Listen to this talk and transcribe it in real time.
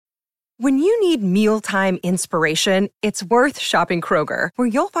When you need mealtime inspiration, it's worth shopping Kroger, where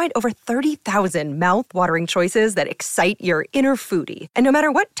you'll find over 30,000 mouth-watering choices that excite your inner foodie. And no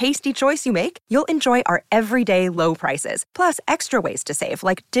matter what tasty choice you make, you'll enjoy our everyday low prices, plus extra ways to save,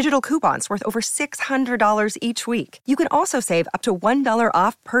 like digital coupons worth over $600 each week. You can also save up to $1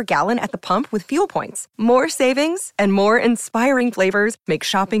 off per gallon at the pump with fuel points. More savings and more inspiring flavors make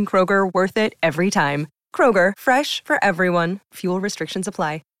shopping Kroger worth it every time. Kroger, fresh for everyone. Fuel restrictions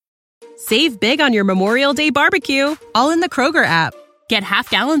apply. Save big on your Memorial Day barbecue, all in the Kroger app. Get half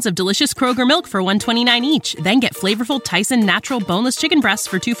gallons of delicious Kroger milk for $1.29 each. Then get flavorful Tyson natural boneless chicken breasts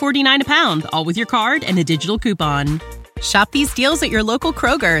for $2.49 a pound, all with your card and a digital coupon. Shop these deals at your local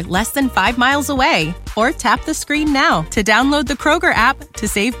Kroger, less than 5 miles away. Or tap the screen now to download the Kroger app to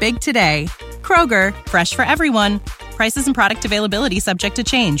save big today. Kroger, fresh for everyone. Prices and product availability subject to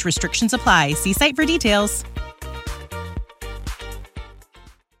change. Restrictions apply. See site for details.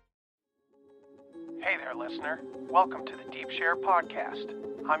 Hey there, listener. Welcome to the Deep Share Podcast.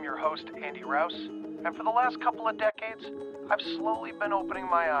 I'm your host, Andy Rouse, and for the last couple of decades, I've slowly been opening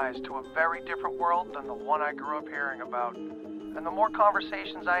my eyes to a very different world than the one I grew up hearing about. And the more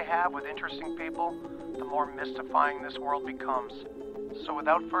conversations I have with interesting people, the more mystifying this world becomes. So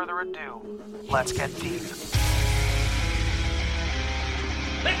without further ado, let's get deep.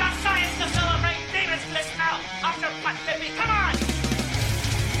 We've got science to celebrate! Demons bliss now! After Black Baby, come on!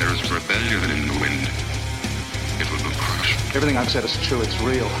 There is rebellion in the wind. It will be crushed. Everything I've said is true. It's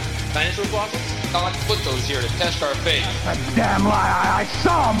real. Dinosaur fossils? I like to put those here to test our faith. A damn lie. I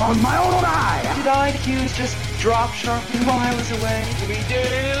saw them with my own eye. Did IQs just drop sharply while I was away? We did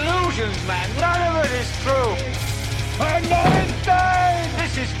illusions, man. None of it is true. I'm not insane.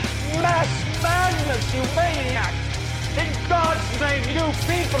 This is mass madness, you maniac. In God's name, you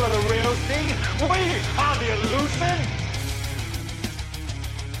people are the real thing. We are the illusion.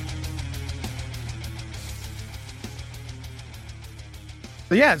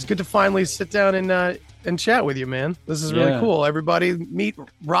 So yeah, it's good to finally sit down and chat with you, man. This is really cool. Everybody meet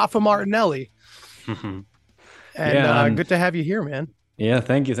Rafa Martinelli. And good to have you here, man. Yeah,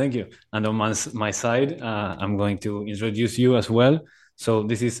 thank you. And on my side, I'm going to introduce you as well. So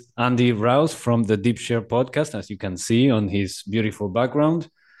this is Andy Rouse from the Deep Share podcast, as you can see on his beautiful background.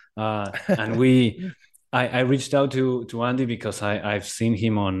 And I reached out to Andy because I've seen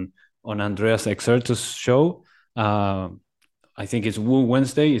him on Andreas Exertus' show. I think it's Woo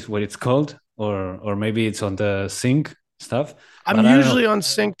Wednesday is what it's called, or maybe it's on the Sync stuff. I'm usually on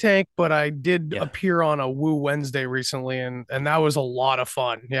Sync Tank, but I did appear on a Woo Wednesday recently, and that was a lot of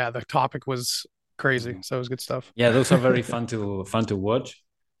fun. Yeah, the topic was crazy, so it was good stuff. Yeah, those are very fun to watch.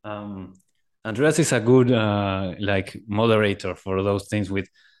 Andreas is a good moderator for those things with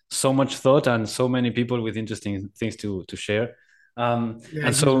so much thought and so many people with interesting things to share. And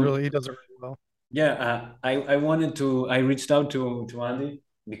so he does it really well. Yeah, I reached out to Andy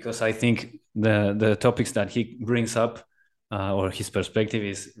because I think the topics that he brings up or his perspective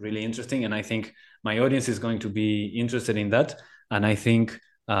is really interesting, and I think my audience is going to be interested in that. And I think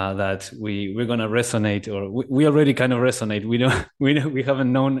that we're gonna resonate, or we already kind of resonate. We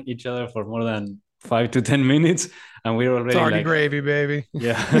haven't known each other for more than 5 to 10 minutes, and we're already target gravy, baby.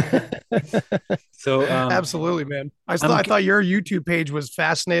 Yeah. So absolutely, man. I thought your YouTube page was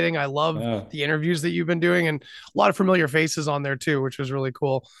fascinating. I love the interviews that you've been doing, and a lot of familiar faces on there too, which was really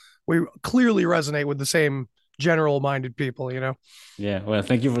cool. We clearly resonate with the same general-minded people, you know. Yeah. Well,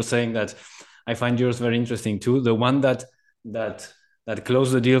 thank you for saying that. I find yours very interesting too. The one that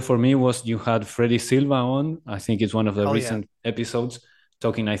closed the deal for me was you had Freddy Silva on. I think it's one of the recent episodes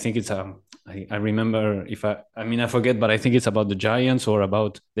talking. I think it's I remember I forget, but I think it's about the Giants or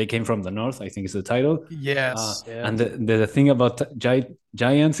about they came from the north. I think it's the title. Yes. And the thing about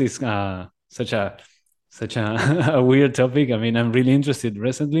Giants is such a a weird topic. I mean, I'm really interested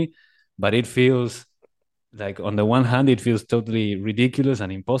recently, but it feels like on the one hand, it feels totally ridiculous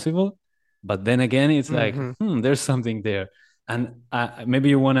and impossible. But then again, it's like, there's something there. And maybe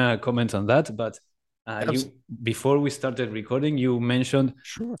you want to comment on that, but before we started recording, you mentioned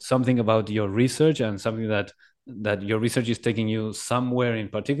something about your research and something that your research is taking you somewhere in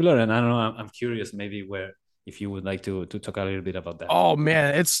particular. And I don't know, I'm curious maybe if you would like to talk a little bit about that. Oh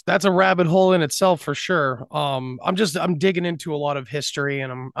man, that's a rabbit hole in itself for sure. I'm digging into a lot of history,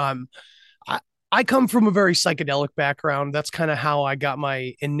 and I come from a very psychedelic background. That's kind of how I got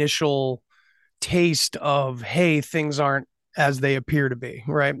my initial taste of, hey, things aren't as they appear to be,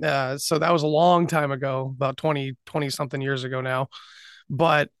 right? So that was a long time ago, about 20 something years ago now.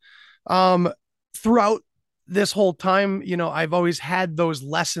 But throughout this whole time, you know, I've always had those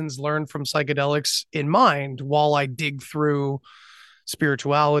lessons learned from psychedelics in mind while I dig through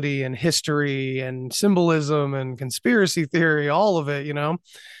spirituality and history and symbolism and conspiracy theory, all of it,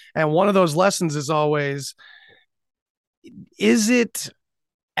 And one of those lessons is always, is it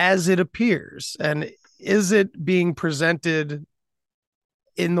as it appears? And is it being presented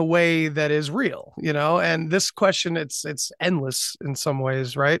in the way that is real? And this question, it's endless in some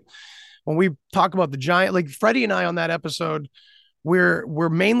ways, right? When we talk about the giant, like Freddie and I on that episode, we're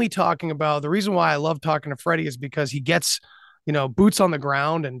mainly talking about, the reason why I love talking to Freddie is because he gets, boots on the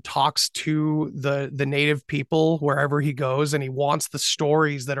ground and talks to the native people wherever he goes, and he wants the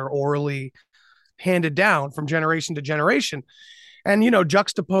stories that are orally handed down from generation to generation. And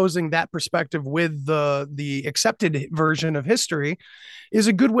juxtaposing that perspective with the accepted version of history is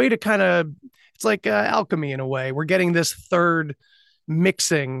a good way to kind of, it's like alchemy in a way. We're getting this third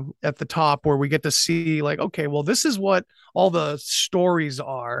mixing at the top where we get to see, like, okay, well, this is what all the stories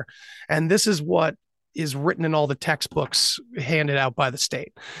are, and this is what is written in all the textbooks handed out by the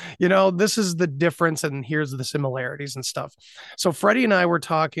state. This is the difference, and here's the similarities and stuff. So Freddie and I were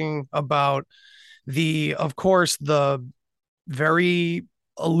talking about of course, the very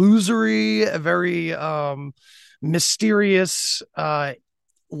illusory, very mysterious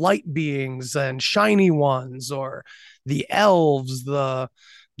light beings and shiny ones, or the elves, the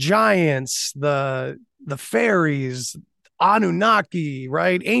giants, the fairies, Anunnaki,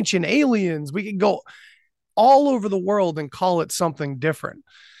 right? Ancient aliens. We could go all over the world and call it something different.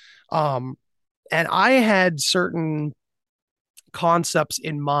 And I had certain concepts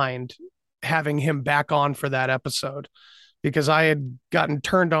in mind having him back on for that episode, because I had gotten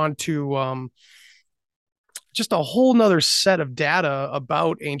turned on to just a whole nother set of data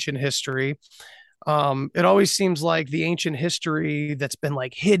about ancient history. It always seems like the ancient history that's been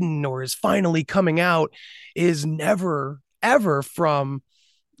like hidden or is finally coming out is never, ever from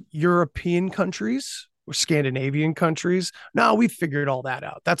European countries or Scandinavian countries. No, we figured all that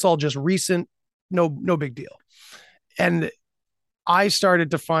out. That's all just recent. No big deal. And I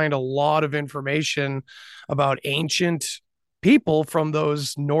started to find a lot of information about ancient people from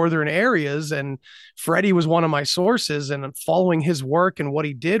those northern areas. And Freddie was one of my sources. And following his work, and what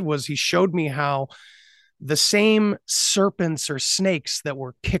he did was he showed me how the same serpents or snakes that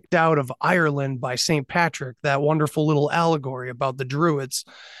were kicked out of Ireland by St. Patrick, that wonderful little allegory about the Druids,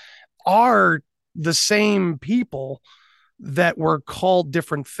 are the same people that were called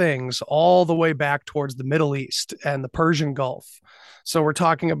different things all the way back towards the Middle East and the Persian Gulf. So we're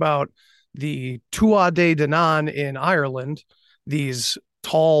talking about the Tuatha De Danann in Ireland, these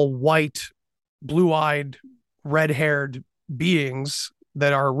tall, white, blue-eyed, red-haired beings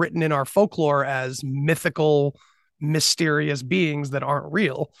that are written in our folklore as mythical, mysterious beings that aren't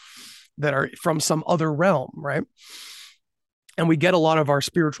real, that are from some other realm, right? And we get a lot of our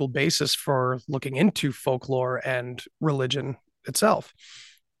spiritual basis for looking into folklore and religion itself.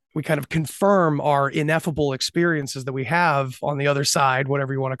 We kind of confirm our ineffable experiences that we have on the other side,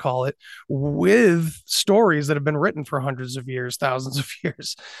 whatever you want to call it, with stories that have been written for hundreds of years, thousands of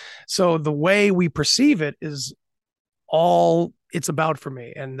years. So the way we perceive it is all it's about for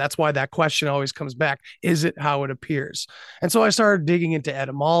me. And that's why that question always comes back. Is it how it appears? And so I started digging into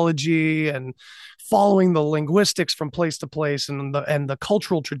etymology and following the linguistics from place to place, and the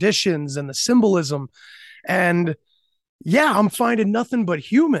cultural traditions and the symbolism. And yeah, I'm finding nothing but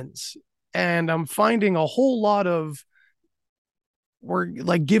humans, and I'm finding a whole lot of, we're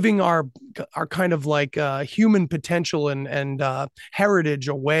like giving our kind of like human potential and heritage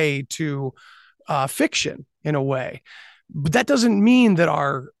away to fiction in a way. But that doesn't mean that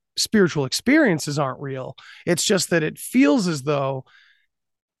our spiritual experiences aren't real. It's just that it feels as though,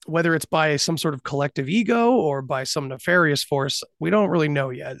 whether it's by some sort of collective ego or by some nefarious force, we don't really know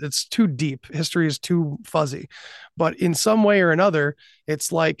yet. It's too deep. History is too fuzzy. But in some way or another,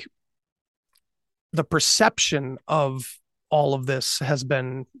 it's like the perception of all of this has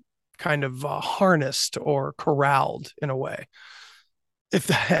been kind of harnessed or corralled in a way.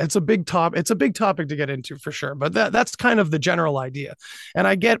 It's a big topic to get into for sure, but that's kind of the general idea. And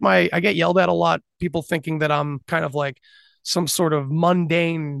I get yelled at a lot, people thinking that I'm kind of like some sort of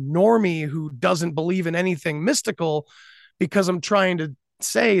mundane normie who doesn't believe in anything mystical, because I'm trying to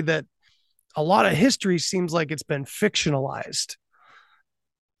say that a lot of history seems like it's been fictionalized.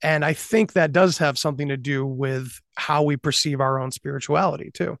 And I think that does have something to do with how we perceive our own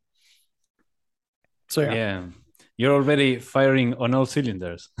spirituality too. So yeah. You're already firing on all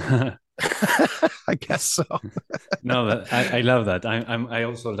cylinders. I guess so. No, I love that. I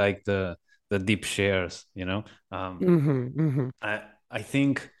also like the deep shares, you know. I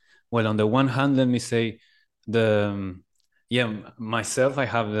think, well, on the one hand, let me say myself, I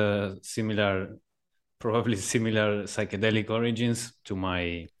have the similar probably similar psychedelic origins to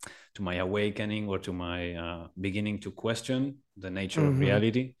my awakening, or to my beginning to question the nature of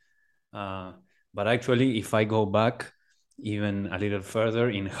reality. But actually, if I go back even a little further,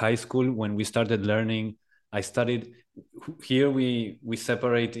 in high school, when we started learning, I studied here. We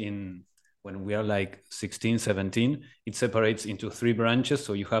separate in, when we are like 16, 17, it separates into 3 branches.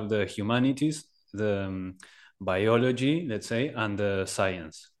 So you have the humanities, the biology, let's say, and the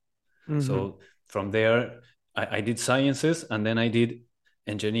science. So from there, I did sciences, and then I did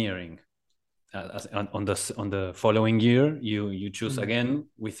engineering. On the following year, you choose again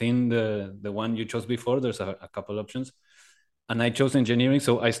within the one you chose before. There's a couple options, and I chose engineering.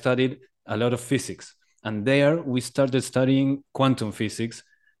 So I studied a lot of physics, and there we started studying quantum physics.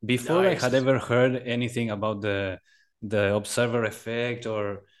 Before, I had ever heard anything about the observer effect,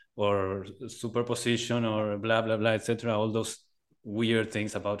 or superposition, or blah blah blah, etc. All those weird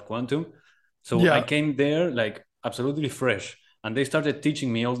things about quantum. So I came there like absolutely fresh, and they started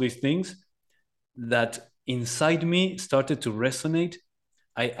teaching me all these things that inside me started to resonate.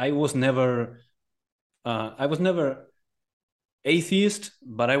 I was never atheist,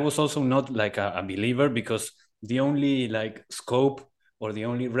 but I was also not like a believer, because the only like scope, or the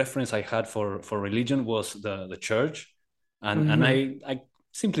only reference I had for religion was the church, and I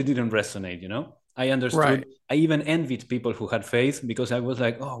simply didn't resonate. I understood. Right. I even envied people who had faith, because I was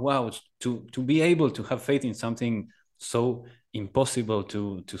like, oh wow, to be able to have faith in something so impossible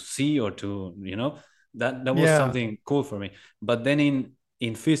to see, or to that was something cool for me. But then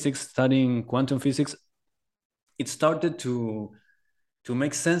in physics, studying quantum physics, it started to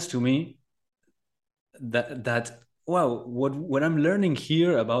make sense to me that wow, what I'm learning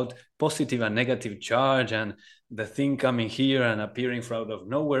here about positive and negative charge, and the thing coming here and appearing from out of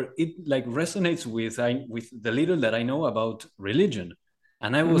nowhere, it like resonates with the little that I know about religion.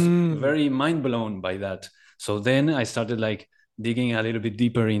 And I was very mind blown by that. So then I started like digging a little bit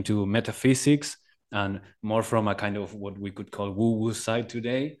deeper into metaphysics, and more from a kind of what we could call woo-woo side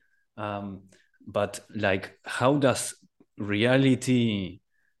today. But like, how does reality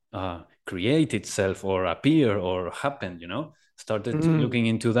create itself, or appear, or happen? Started looking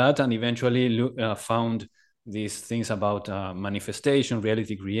into that, and eventually found these things about manifestation,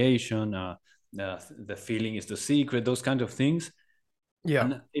 reality creation, the feeling is the secret, those kind of things. Yeah,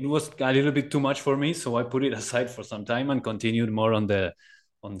 and it was a little bit too much for me, so I put it aside for some time and continued more on the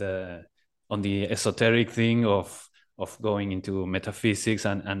esoteric thing of going into metaphysics,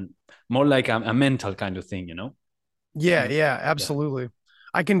 and more like a mental kind of thing. Yeah, absolutely.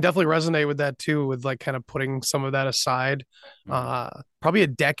 I can definitely resonate with that too, with like kind of putting some of that aside. Probably a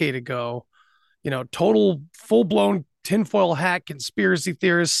decade ago, total full-blown tinfoil hat, conspiracy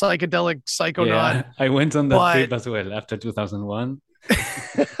theorist, psychedelic psychonaut. Yeah, I went on that trip as well after 2001.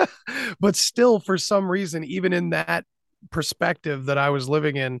 But still, for some reason, even in that perspective that I was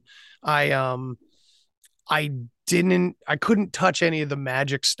living in, I couldn't touch any of the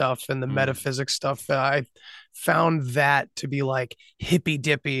magic stuff and the metaphysics stuff. I found that to be like hippy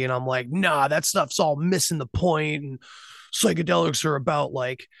dippy, and I'm like, nah, that stuff's all missing the point. And psychedelics are about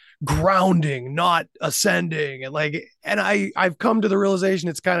like grounding, not ascending. And I've come to the realization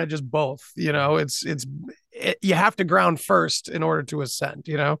it's kind of just both. You have to ground first in order to ascend.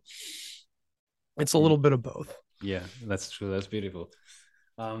 It's a little bit of both. Yeah, that's true. That's beautiful.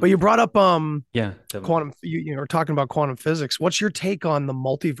 But you brought up quantum. You were talking about quantum physics. What's your take on the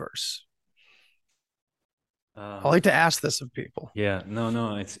multiverse? I like to ask this of people. Yeah,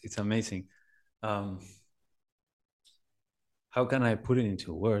 no, it's amazing. How can I put it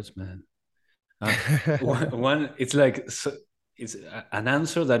into words, man? One, it's like it's an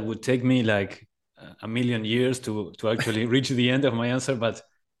answer that would take me like a million years to actually reach the end of my answer, but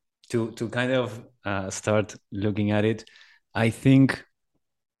to kind of start looking at it, I think.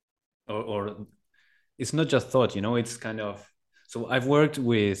 Or it's not just thought, it's kind of, so I've worked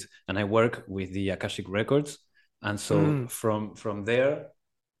with, and I work with the Akashic records, and so from there,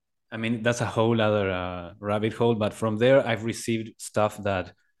 I mean, that's a whole other rabbit hole, but from there I've received stuff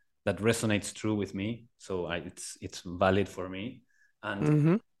that resonates true with me, so it's valid for me.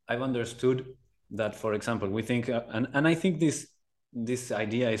 And I've understood that, for example, we think and I think this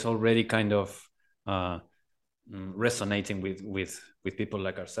idea is already kind of resonating with people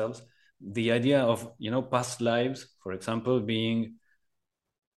like ourselves. The idea of past lives, for example, being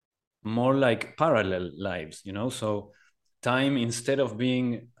more like parallel lives. So time, instead of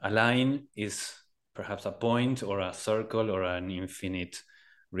being a line, is perhaps a point or a circle or an infinite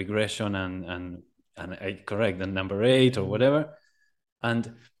regression, and I correct the number 8 or whatever.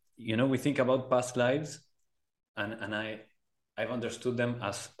 And we think about past lives, and I've understood them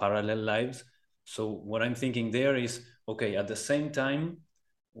as parallel lives. So what I'm thinking there is, okay, at the same time,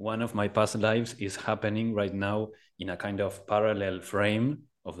 one of my past lives is happening right now in a kind of parallel frame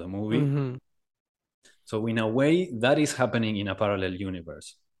of the movie. Mm-hmm. So in a way, that is happening in a parallel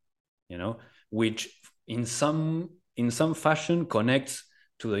universe, which in some fashion connects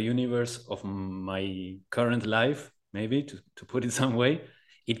to the universe of my current life, maybe to put it some way.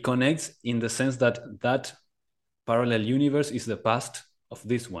 It connects in the sense that that parallel universe is the past of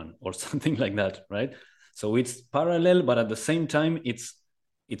this one, or something like that, right? So it's parallel, but at the same time,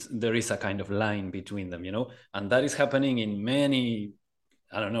 there is a kind of line between them, and that is happening in many,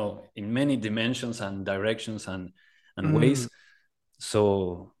 I don't know, in many dimensions and directions and ways.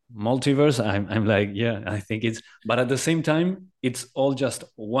 So multiverse, I'm like, yeah, I think it's, but at the same time, it's all just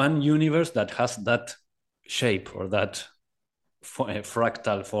one universe that has that shape or that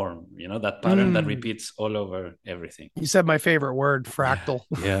fractal form, that pattern that repeats all over everything. You said my favorite word, fractal.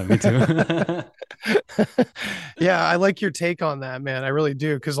 Yeah, me too. Yeah, I like your take on that, man. I really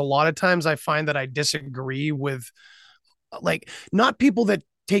do. Because a lot of times I find that I disagree with, like, not people that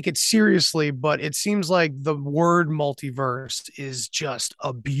take it seriously, but it seems like the word multiverse is just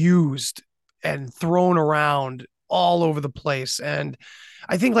abused and thrown around all over the place. And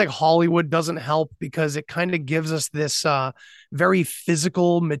I think like Hollywood doesn't help because it kind of gives us this very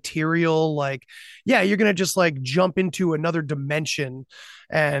physical material, like, yeah, you're gonna just like jump into another dimension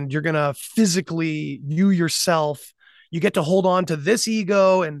and you're gonna physically, you yourself, you get to hold on to this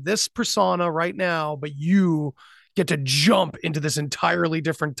ego and this persona right now, but you get to jump into this entirely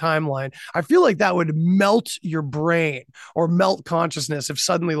different timeline. I feel like that would melt your brain or melt consciousness if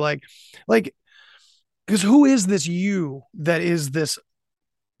suddenly like because who is this you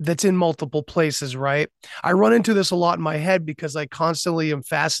that's in multiple places, right? I run into this a lot in my head because I constantly am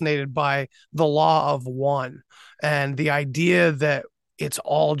fascinated by the law of one and the idea that it's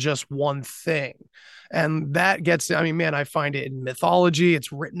all just one thing. And that gets, I mean, man, I find it in mythology,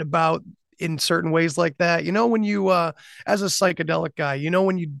 it's written about in certain ways like that. When you as a psychedelic guy,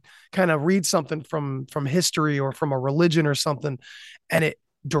 when you kind of read something from history or from a religion or something, and it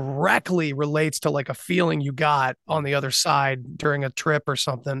directly relates to like a feeling you got on the other side during a trip or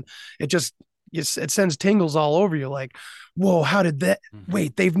something, it sends tingles all over you, like, whoa, how did that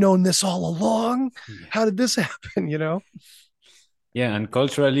wait, they've known this all along? How did this happen? Yeah, and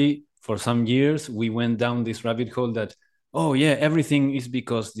culturally for some years we went down this rabbit hole that, oh yeah, everything is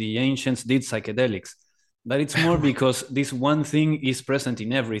because the ancients did psychedelics, but it's more because this one thing is present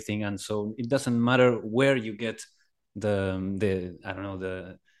in everything, and so it doesn't matter where you get the I don't know,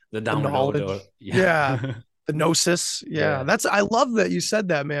 the download, the knowledge, or the gnosis. Yeah. I love that you said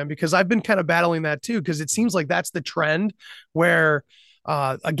that, man, because I've been kind of battling that too, because it seems like that's the trend where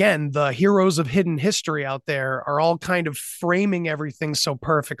again, the heroes of hidden history out there are all kind of framing everything so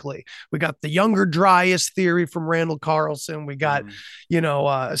perfectly. We got the Younger Dryas theory from Randall Carlson. We got,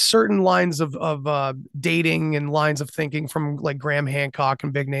 certain lines of dating and lines of thinking from like Graham Hancock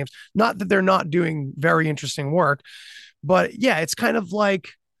and big names. Not that they're not doing very interesting work, but yeah, it's kind of like,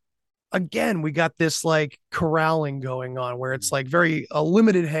 again, we got this like corralling going on where it's like very a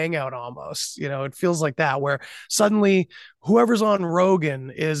limited hangout almost. It feels like that, where suddenly whoever's on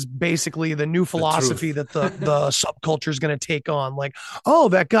Rogan is basically the new philosophy that the subculture is going to take on. Like, oh,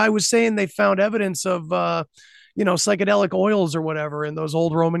 that guy was saying they found evidence of psychedelic oils or whatever in those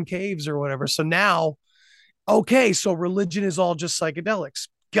old Roman caves or whatever. So now, okay, so religion is all just psychedelics.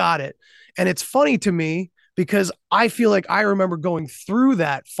 Got it. And it's funny to me because I feel like I remember going through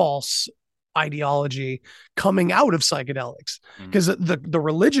that false ideology coming out of psychedelics, because the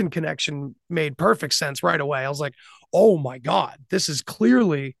religion connection made perfect sense right away. I was like, oh my God, this is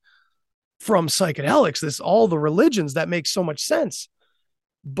clearly from psychedelics. All the religions, that makes so much sense.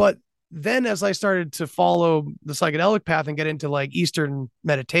 But then as I started to follow the psychedelic path and get into like Eastern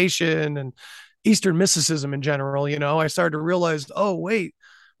meditation and Eastern mysticism in general, I started to realize, oh, wait,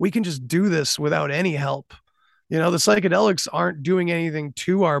 we can just do this without any help. The psychedelics aren't doing anything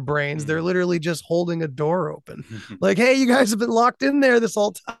to our brains. They're literally just holding a door open. Like, hey, you guys have been locked in there this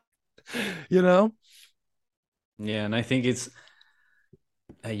whole time, Yeah, and I think it's,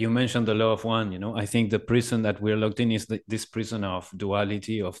 you mentioned the law of one, I think the prison that we're locked in is this prison of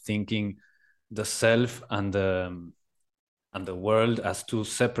duality, of thinking the self and the world as two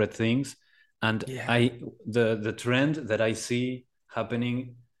separate things. And the trend that I see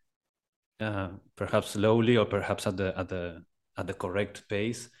happening, perhaps slowly or perhaps at the correct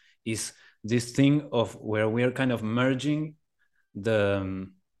pace, is this thing of where we're kind of merging the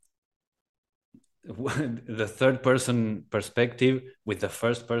third person perspective with the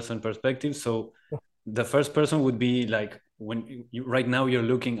first person perspective. So the first person would be like when right now you're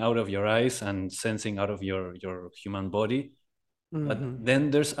looking out of your eyes and sensing out of your human body. But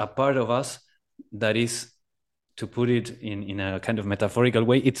then there's a part of us that is, to put it in a kind of metaphorical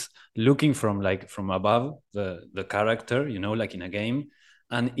way, it's looking from above the character, like in a game,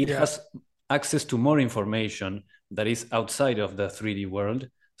 and it has access to more information that is outside of the 3D world.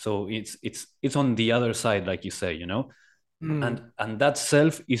 So it's on the other side, like you say, and that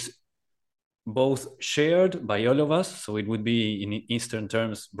self is both shared by all of us. So it would be in Eastern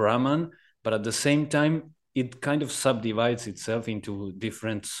terms Brahman, but at the same time it kind of subdivides itself into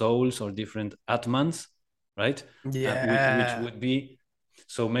different souls or different Atmans, right? Which would be,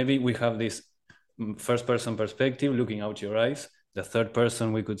 so maybe we have this first person perspective looking out your eyes. The third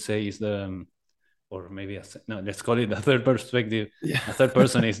person, we could say, is or maybe let's call it the third perspective. A third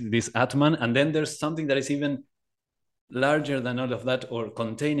person is this Atman, and then there's something that is even larger than all of that, or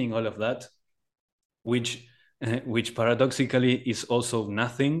containing all of that, which paradoxically is also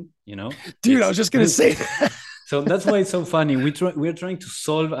nothing, Dude, I was just gonna say that. So that's why it's so funny. We're trying to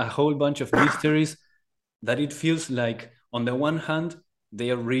solve a whole bunch of mysteries that it feels like, on the one hand,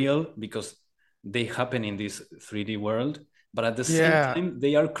 they are real because they happen in this 3D world, but at the same time,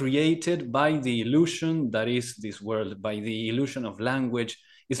 they are created by the illusion that is this world, by the illusion of language.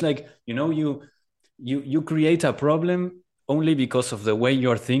 It's like, you create a problem only because of the way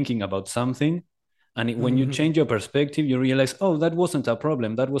you're thinking about something. And when you change your perspective, you realize, oh, that wasn't a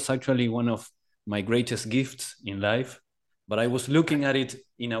problem. That was actually one of my greatest gifts in life. But I was looking at it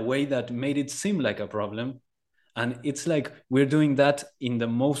in a way that made it seem like a problem. And it's like we're doing that in the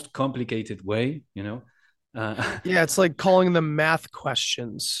most complicated way, It's like calling them math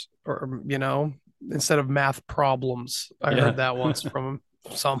questions, or, instead of math problems. I heard that once from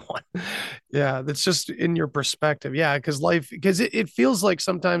someone. That's just in your perspective. Because it feels like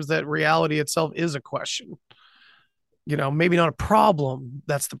sometimes that reality itself is a question, maybe not a problem,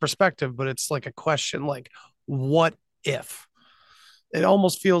 that's the perspective, but it's like a question, like, what if? It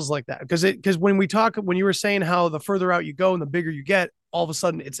almost feels like that, because when you were saying how the further out you go and the bigger you get, all of a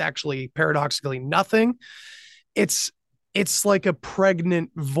sudden it's actually paradoxically nothing. It's like a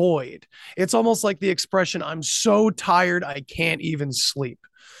pregnant void. It's almost like the expression, I'm so tired I can't even sleep,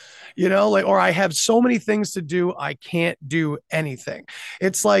 or I have so many things to do I can't do anything.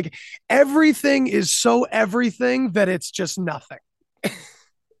 It's like everything is so everything that it's just nothing.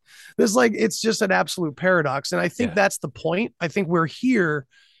 It's just an absolute paradox. And I think that's the point. I think we're here.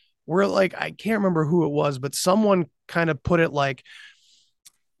 We're like, I can't remember who it was, but someone kind of put it like,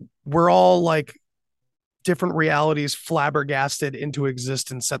 we're all like different realities flabbergasted into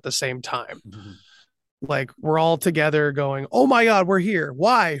existence at the same time. Like, we're all together going, oh my God, we're here.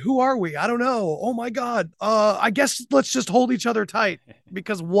 Why? Who are we? I don't know. Oh my God. I guess let's just hold each other tight,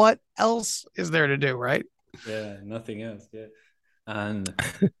 because what else is there to do, right? Yeah, nothing else. Yeah. And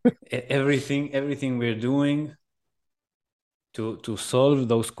everything we're doing to solve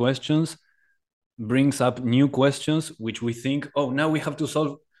those questions brings up new questions, which we think, oh, now we have to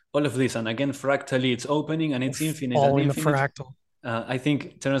solve all of this. And again, fractally, it's opening and it's infinite. Following the fractal. I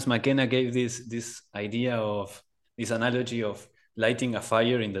think Terence McKenna gave this idea of this analogy of lighting a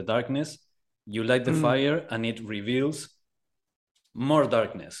fire in the darkness. You light the fire and it reveals more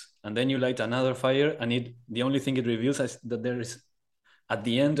darkness, and then you light another fire and the only thing it reveals is that there is, at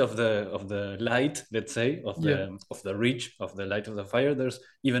the end of the light, let's say, of the reach of the light of the fire, there's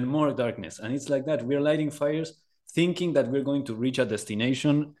even more darkness. And it's like that. We're lighting fires thinking that we're going to reach a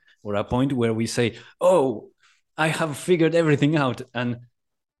destination or a point where we say, oh, I have figured everything out. And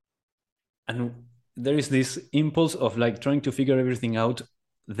there is this impulse of like trying to figure everything out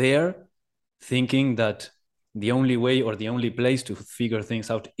there, thinking that the only way or the only place to figure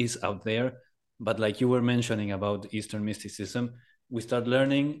things out is out there. But like you were mentioning about Eastern mysticism, we start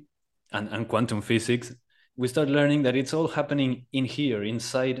learning, and quantum physics, we start learning that it's all happening in here,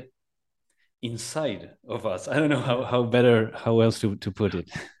 inside of us. I don't know how else to put it.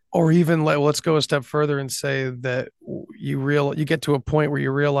 Or even let's go a step further and say that you get to a point where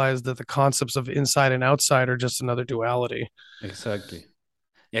you realize that the concepts of inside and outside are just another duality. Exactly.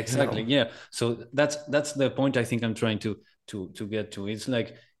 Yeah. So that's the point I think I'm trying to get to. It's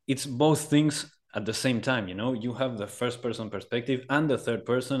like it's both things at the same time. You have the first person perspective and the third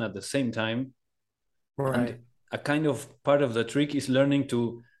person at the same time. Right. And a kind of part of the trick is learning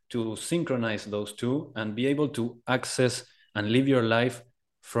to synchronize those two and be able to access and live your life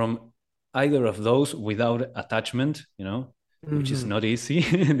from either of those without attachment, which is not easy.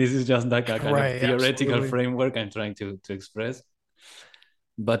 This is just like a kind of theoretical framework I'm trying to express.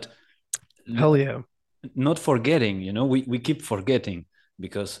 But hell yeah, not forgetting, we keep forgetting,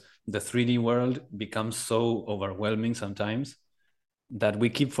 because the 3D world becomes so overwhelming sometimes that we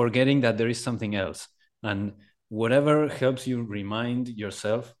keep forgetting that there is something else. And whatever helps you remind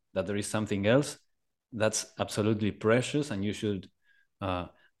yourself that there is something else, that's absolutely precious, and you should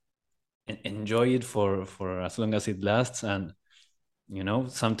enjoy it for as long as it lasts. And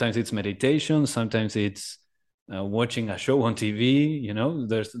sometimes it's meditation, sometimes it's watching a show on TV.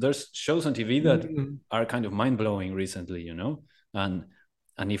 There's shows on TV that are kind of mind-blowing recently, and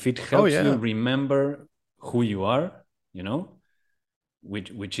if it helps you remember who you are,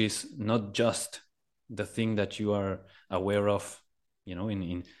 which is not just the thing that you are aware of,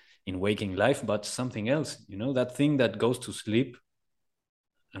 in waking life, but something else, that thing that goes to sleep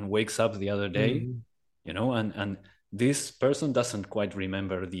and wakes up the other day, and this person doesn't quite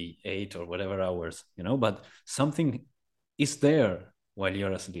remember the 8 or whatever hours, but something is there while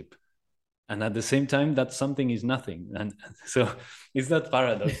you're asleep. And at the same time, that something is nothing. And so it's that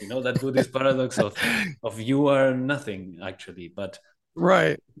paradox, that Buddhist paradox of you are nothing, actually, but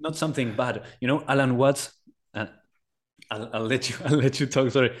not something bad. Alan Watts, I'll let you talk,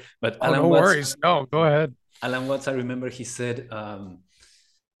 sorry. But Alan no Watts, worries. No, go ahead. Alan Watts, I remember he said,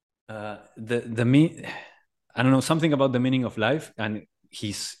 I don't know, something about the meaning of life, and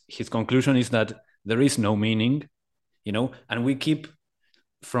his conclusion is that there is no meaning, and we keep,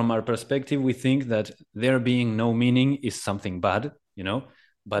 from our perspective, we think that there being no meaning is something bad,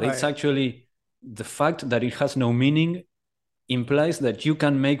 but it's actually the fact that it has no meaning implies that you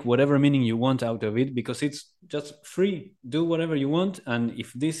can make whatever meaning you want out of it, because it's just free. Do whatever you want, and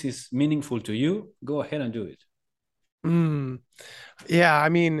if this is meaningful to you, go ahead and do it. Yeah, I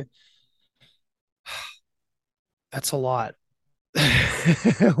mean, that's a lot.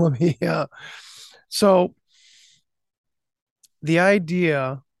 Let me so the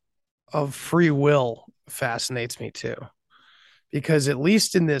idea of free will fascinates me too, because at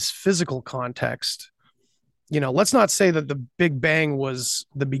least in this physical context, let's not say that the Big Bang was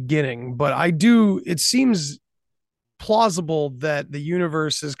the beginning, but it seems plausible that the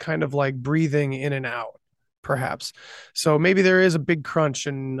universe is kind of like breathing in and out, perhaps. So maybe there is a big crunch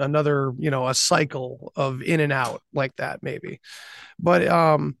and another, a cycle of in and out like that, maybe. But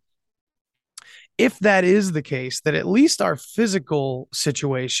if that is the case, that at least our physical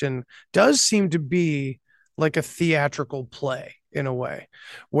situation does seem to be like a theatrical play in a way,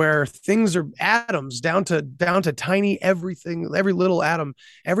 where things are atoms down to tiny everything, every little atom,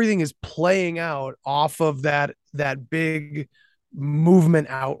 everything is playing out off of that big movement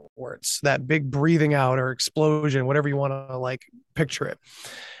outwards, that big breathing out or explosion, whatever you want to like picture it.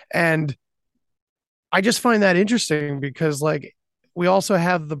 And I just find that interesting because like we also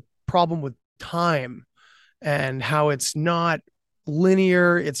have the problem with time and how it's not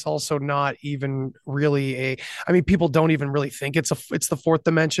linear. It's also not even really people don't even really think it's the fourth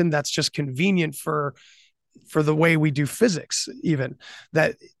dimension. That's just convenient for the way we do physics, even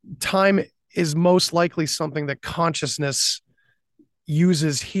that time is most likely something that consciousness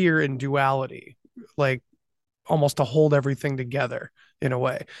uses here in duality, like almost to hold everything together in a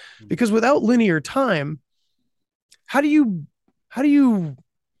way, because without linear time, how do you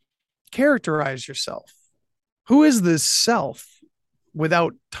characterize yourself? Who is this self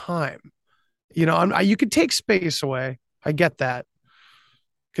without time? You could take space away. I get that,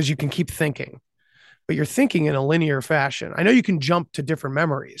 because you can keep thinking, but you're thinking in a linear fashion. I know you can jump to different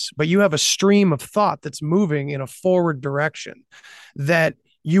memories, but you have a stream of thought that's moving in a forward direction that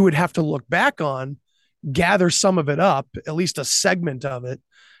you would have to look back on, gather some of it up, at least a segment of it,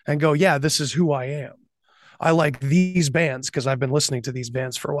 and go, yeah, this is who I am. I like these bands because I've been listening to these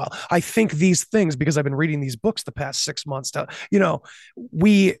bands for a while. I think these things because I've been reading these books the past 6 months.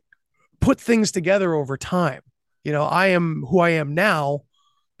 We put things together over time. I am who I am now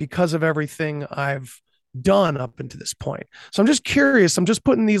because of everything I've done up until this point. So I'm just curious. I'm just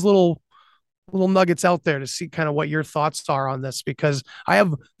putting these little nuggets out there to see kind of what your thoughts are on this, because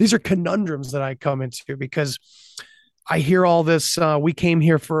these are conundrums that I come into, because I hear all this, we came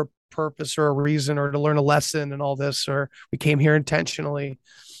here for a purpose or a reason or to learn a lesson and all this, or we came here intentionally.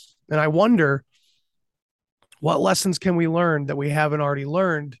 And I wonder, what lessons can we learn that we haven't already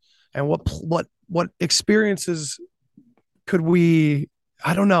learned? And what experiences could we,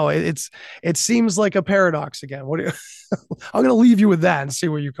 I don't know. It seems like a paradox again. I'm going to leave you with that and see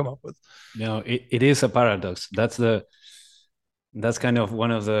what you come up with. It is a paradox. That's kind of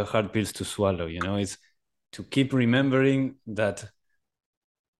one of the hard pills to swallow, is to keep remembering that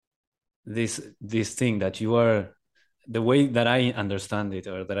this thing that you are, the way that I understand it,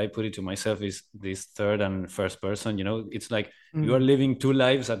 or that I put it to myself, is this third and first person. It's like you are living two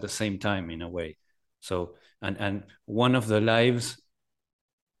lives at the same time in a way. So and one of the lives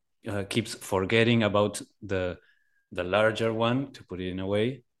keeps forgetting about the larger one, to put it in a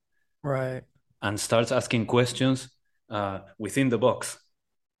way, Right. and starts asking questions within the box.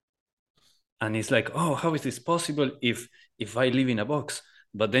 And it's like, oh, how is this possible if I live in a box?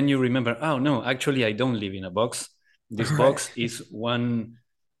 But then you remember, oh no, actually I don't live in a box. This Right. box is one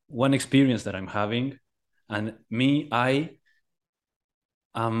experience that I'm having, and I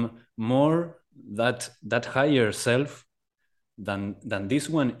am more that higher self than this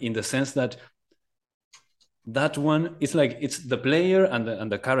one, in the sense that one is like, it's the player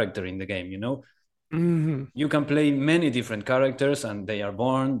and the character in the game, you know. Mm-hmm. You can play many different characters, and they are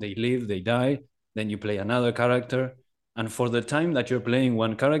born, they live, they die. Then you play another character, and for the time that you're playing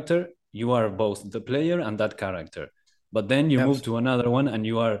one character, you are both the player and that character. But then you move to another one, and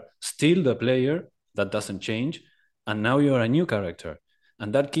you are still the player. That doesn't change, and now you are a new character,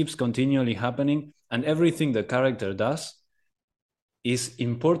 and that keeps continually happening. And everything the character does is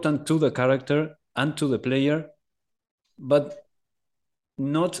important to the character and to the player, but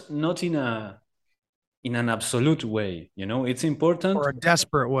not in an absolute way, you know. It's important, or a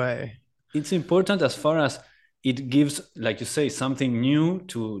desperate way. It's important as far as it gives, like you say, something new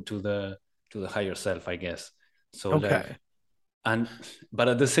to the higher self, I guess. So Okay. but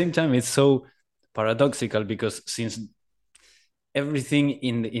at the same time, it's so paradoxical, because since everything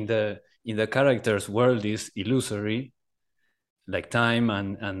in the character's world is illusory, like time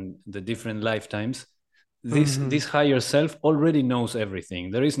and the different lifetimes, this higher self already knows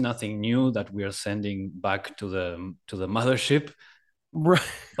everything. There is nothing new that we are sending back to the mothership. Right.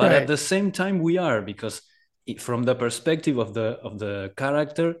 But at the same time, we are, because from the perspective of the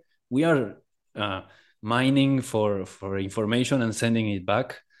character, we are mining for information and sending it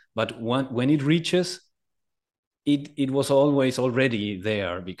back. But when it reaches, it was always already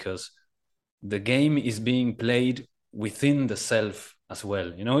there, because the game is being played within the self as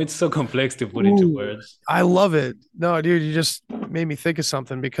well. You know, it's so complex to put into words. I love it. No, dude, you just made me think of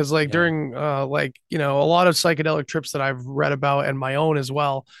something, because like during like, you know, a lot of psychedelic trips that I've read about, and my own as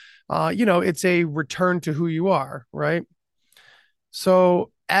well, you know, it's a return to who you are, right?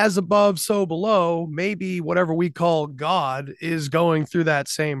 So as above, so below, maybe whatever we call God is going through that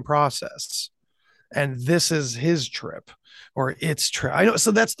same process. And this is his trip, or its trip. I know.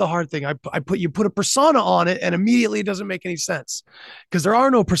 So that's the hard thing. You put a persona on it, and immediately it doesn't make any sense, because there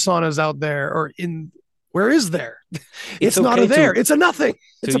are no personas out there, or where is there? It's not a there. It's a nothing.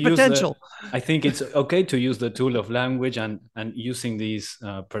 It's a potential. I think it's okay to use the tool of language and using these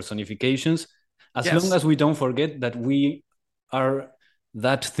personifications, as long as we don't forget that we are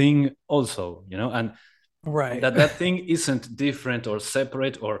that thing also, you know, and that thing isn't different or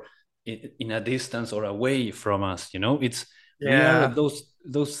separate or in a distance or away from us, you know. We are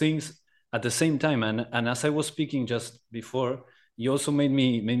those things at the same time. And as I was speaking just before, you also made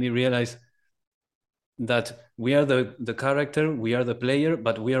me realize that we are the character, we are the player,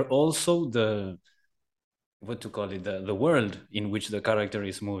 but we are also the world in which the character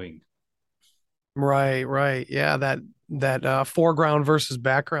is moving. Right. Yeah, that foreground versus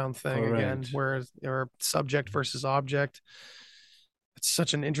background thing. Correct. Again, or subject versus object. It's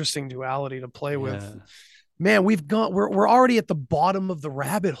such an interesting duality to play with. Man, we're already at the bottom of the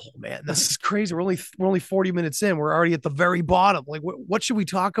rabbit hole, man. This is crazy. We're only 40 minutes in. We're already at the very bottom. Like, what should we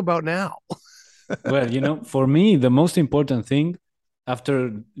talk about now? Well, you know, for me, the most important thing after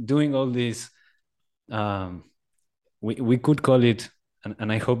doing all this, we could call it,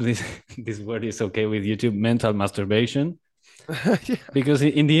 and I hope this word is okay with YouTube, mental masturbation. Because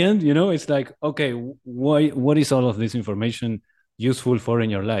in the end, you know, it's like, okay, what is all of this information useful for in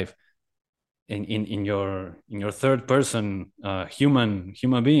your life, in your third person human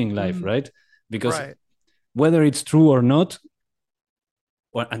being life, right? Because whether it's true or not,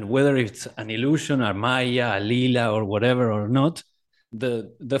 and whether it's an illusion, a maya, a lila, or whatever or not,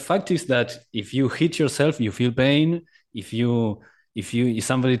 the fact is that if you hit yourself, you feel pain. If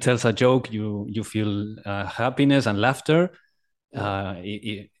somebody tells a joke, you feel happiness and laughter.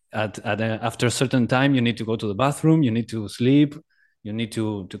 After a certain time, you need to go to the bathroom, you need to sleep, you need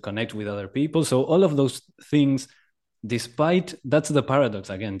to connect with other people. So all of those things, that's the paradox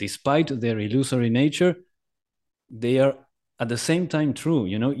again, despite their illusory nature, they are at the same time true.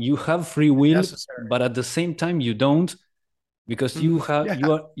 You know, you have free will, but at the same time you don't, because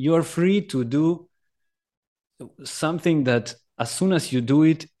you are free to do something that as soon as you do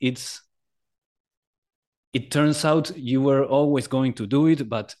it, it turns out you were always going to do it,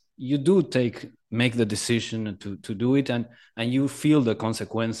 but you do make the decision to do it, and you feel the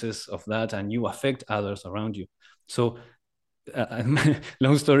consequences of that, and you affect others around you. So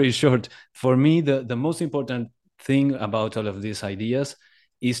long story short, for me, the most important thing about all of these ideas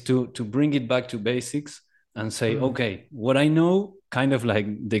is to bring it back to basics and say, okay, what I know, kind of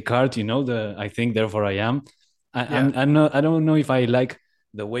like Descartes, the I think therefore I am. I'm not, I don't know if I like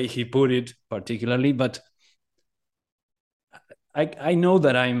the way he put it particularly, but I know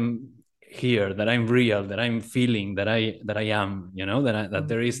that I'm here, that I'm real, that I'm feeling, that I am, that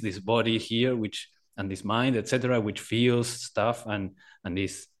there is this body here, and this mind, etc., which feels stuff and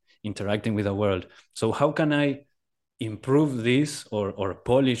is interacting with the world. So how can I improve this or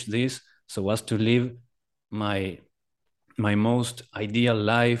polish this so as to live my most ideal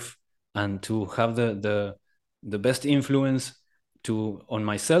life and to have the best influence on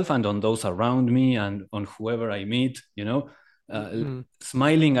myself and on those around me and on whoever I meet,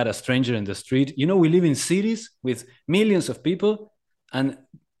 smiling at a stranger in the street. We live in cities with millions of people, and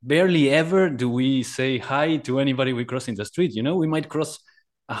barely ever do we say hi to anybody we cross in the street. We might cross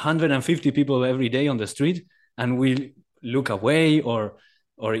 150 people every day on the street, and we look away, or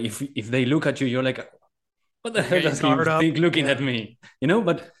if they look at you, you're like, what the hell does he think looking at me?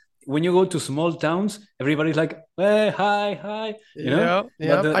 But when you go to small towns, everybody's like, hey, hi, Yeah.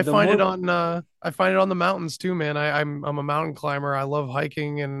 I find it on the mountains too, man. I'm a mountain climber. I love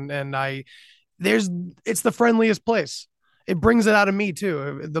hiking, and it's the friendliest place. It brings it out of me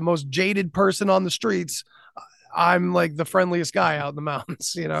too. The most jaded person on the streets, I'm like the friendliest guy out in the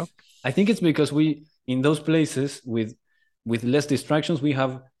mountains, I think it's because we, in those places with less distractions, we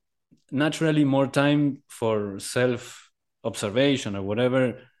have naturally more time for self-observation or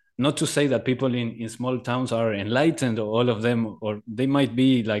whatever. Not to say that people in small towns are enlightened, or all of them, or they might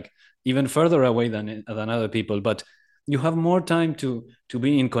be like even further away than other people, but you have more time to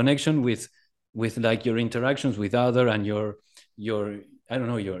be in connection with like your interactions with other, and your I don't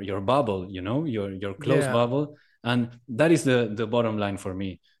know, your bubble, your close bubble. And that is the bottom line for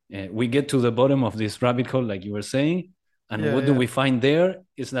me. We get to the bottom of this rabbit hole, like you were saying, and what do we find there?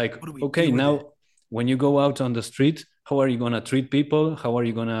 It's like, okay, now when you go out on the street, how are you going to treat people? How are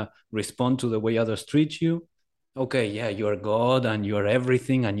you going to respond to the way others treat you? Okay, yeah, you're God and you're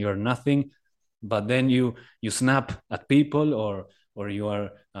everything and you're nothing, but then you snap at people, or you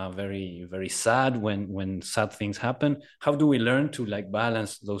are very, very sad when sad things happen. How do we learn to like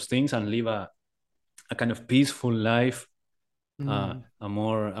balance those things and live a kind of peaceful life, a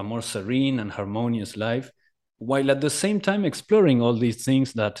more serene and harmonious life, while at the same time exploring all these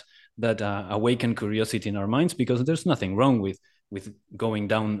things that awaken curiosity in our minds? Because there's nothing wrong with going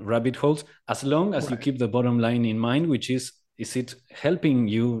down rabbit holes, as long as you keep the bottom line in mind, which is it helping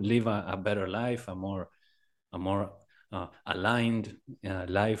you live a better life, a more aligned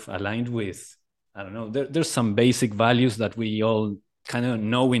life, aligned with, I don't know, there's some basic values that we all kind of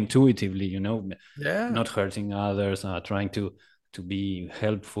know intuitively, not hurting others, trying to be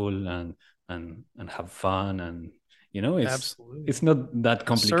helpful and have fun, and it's not that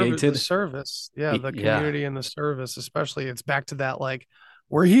complicated. The service. Yeah, the community and the service, especially. It's back to that, like,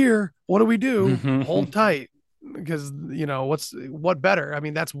 we're here, what do we do? Hold tight, because what better? I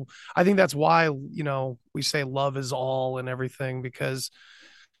mean, I think that's why we say love is all and everything, because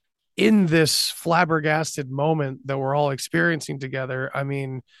in this flabbergasted moment that we're all experiencing together, I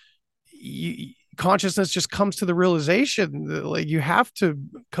mean, consciousness just comes to the realization that, like, you have to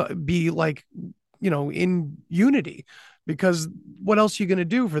be like, in unity, because what else are you going to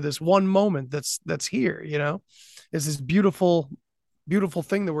do for this one moment that's here, is this beautiful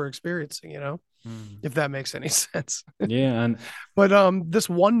thing that we're experiencing, if that makes any sense. But this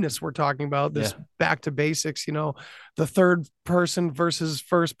oneness we're talking about, this back to basics, the third person versus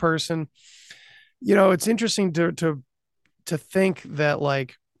first person, it's interesting to think that,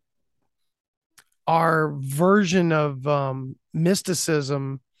 like, our version of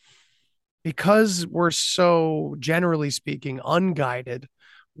mysticism, because we're so, generally speaking, unguided,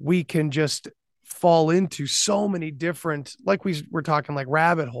 we can just fall into so many different, like we're talking, like,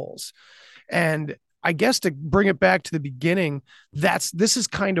 rabbit holes. And I guess, to bring it back to the beginning, this is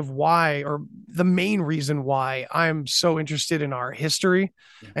kind of why, or the main reason why, I'm so interested in our history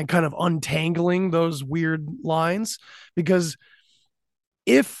and kind of untangling those weird lines. Because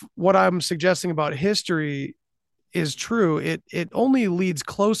if what I'm suggesting about history is true, it only leads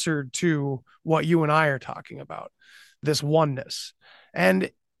closer to what you and I are talking about, this oneness. And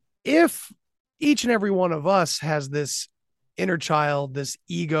if each and every one of us has this inner child, this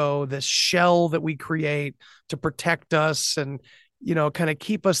ego, this shell that we create to protect us and, kind of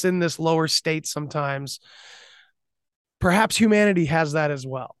keep us in this lower state sometimes, perhaps humanity has that as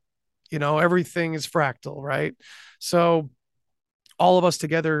well. Everything is fractal, right? So all of us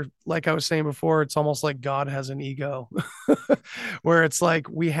together, like I was saying before, it's almost like God has an ego, where it's like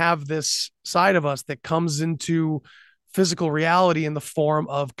we have this side of us that comes into physical reality in the form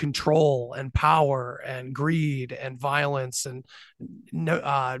of control and power and greed and violence and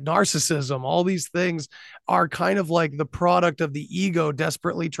narcissism. All these things are kind of like the product of the ego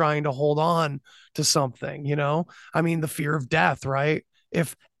desperately trying to hold on to something, you know? I mean, the fear of death, right?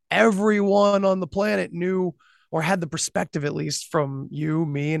 If everyone on the planet knew or had the perspective, at least from you,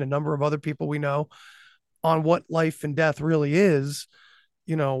 me, and a number of other people we know, on what life and death really is,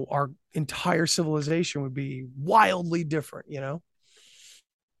 you know, our entire civilization would be wildly different, you know?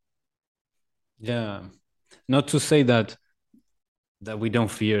 Yeah. Not to say that we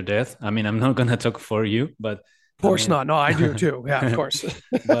don't fear death. I mean, I'm not gonna talk for you, but of course not. No, I do too. Yeah, of course.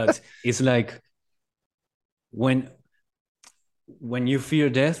 But it's like when you fear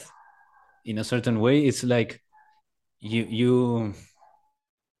death in a certain way, it's like you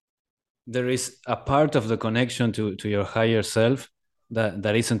there is a part of the connection to your higher self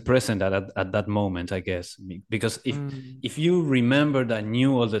that isn't present at that moment, I guess. Because if you remembered and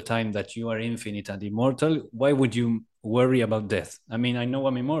knew all the time that you are infinite and immortal, why would you worry about death? I mean, I know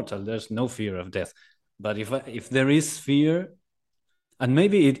I'm immortal. There's no fear of death. But if there is fear, and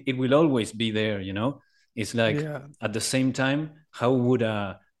maybe it will always be there, you know, it's like at the same time, how would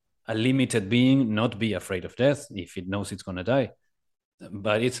a limited being not be afraid of death if it knows it's going to die?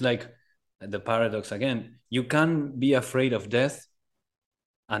 But it's like the paradox again. You can be afraid of death,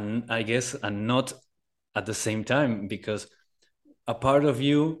 and I guess, and not at the same time, because a part of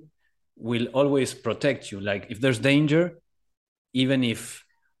you will always protect you. Like if there's danger, even if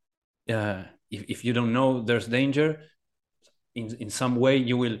you don't know there's danger, in some way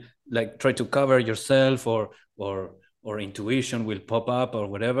you will like try to cover yourself, or intuition will pop up or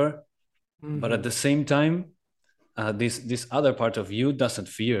whatever. But at the same time, this other part of you doesn't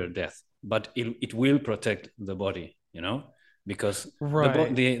fear death, but it will protect the body, you know, because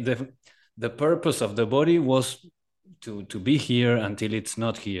the purpose of the body was to be here until it's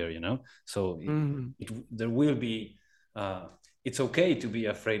not here, you know. So there will be it's okay to be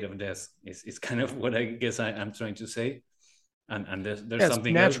afraid of death. It's kind of what I guess I'm trying to say. And there's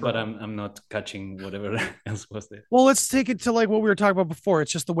something else, but I'm not catching whatever else was there. Well, let's take it to like what we were talking about before.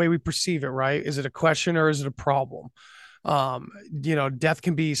 It's just the way we perceive it, right? Is it a question or is it a problem? You know, death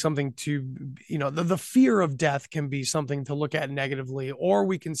can be something to, you know, the fear of death can be something to look at negatively, or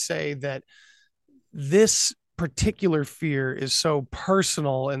we can say that this particular fear is so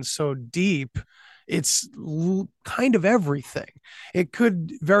personal and so deep. It's kind of everything. It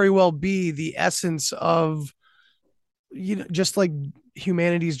could very well be the essence of, you know, just like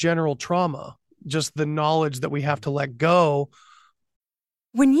humanity's general trauma, just the knowledge that we have to let go.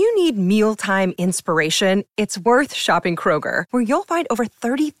 When you need mealtime inspiration, it's worth shopping Kroger, where you'll find over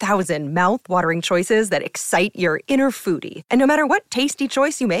 30,000 mouth-watering choices that excite your inner foodie. And no matter what tasty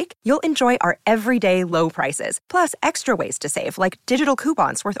choice you make, you'll enjoy our everyday low prices, plus extra ways to save, like digital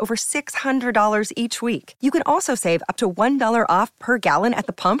coupons worth over $600 each week. You can also save up to $1 off per gallon at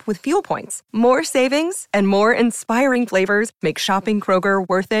the pump with fuel points. More savings and more inspiring flavors make shopping Kroger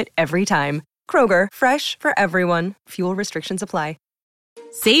worth it every time. Kroger, fresh for everyone. Fuel restrictions apply.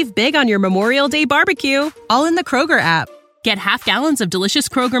 Save big on your Memorial Day barbecue, all in the Kroger app. Get half gallons of delicious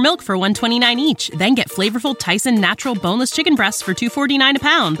Kroger milk for $1.29 each. Then get flavorful Tyson natural boneless chicken breasts for $2.49 a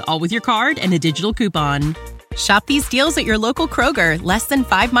pound, all with your card and a digital coupon. Shop these deals at your local Kroger, less than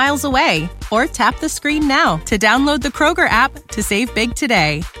 5 miles away. Or tap the screen now to download the Kroger app to save big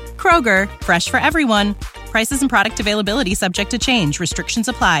today. Kroger, fresh for everyone. Prices and product availability subject to change. Restrictions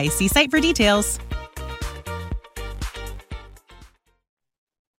apply. See site for details.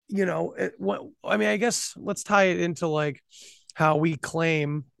 You know, I mean, I guess let's tie it into like how we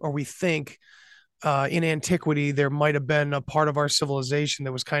claim or we think in antiquity there might have been a part of our civilization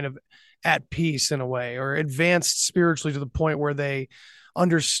that was kind of at peace in a way, or advanced spiritually to the point where they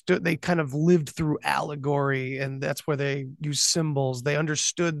understood, they kind of lived through allegory, and that's where they use symbols. They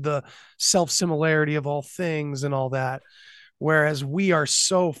understood the self-similarity of all things and all that. Whereas we are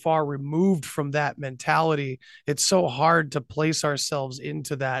so far removed from that mentality, it's so hard to place ourselves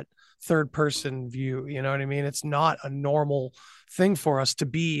into that third person view. You know what I mean? It's not a normal thing for us to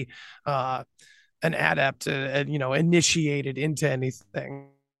be an adept and, you know, initiated into anything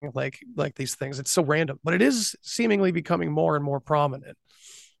like these things. It's so random, but it is seemingly becoming more and more prominent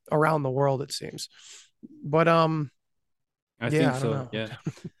around the world, it seems. But I think so.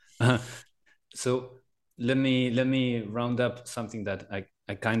 Yeah. So let me round up something that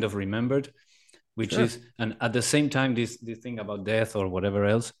I kind of remembered, which is, and at the same time, this thing about death or whatever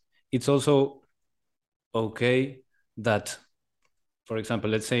else, it's also okay that, for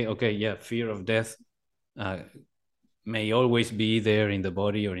example, let's say, okay, yeah, fear of death may always be there in the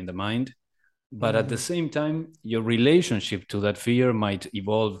body or in the mind, but at the same time, your relationship to that fear might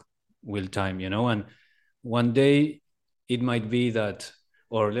evolve with time, and one day it might be that,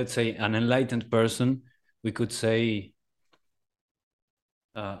 or let's say an enlightened person, we could say,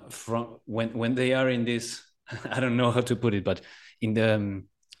 from when they are in this, I don't know how to put it, but in the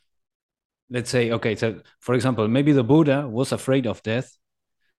let's say, okay, so for example, maybe the Buddha was afraid of death,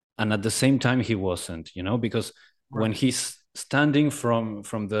 and at the same time he wasn't, because when he's standing from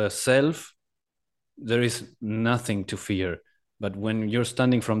the self, there is nothing to fear. But when you're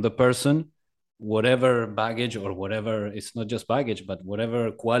standing from the person, whatever baggage or whatever, it's not just baggage, but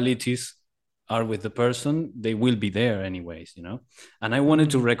whatever qualities are with the person, they will be there anyways, And I wanted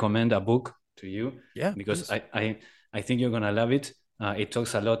to recommend a book to you, because I think you're gonna love it. It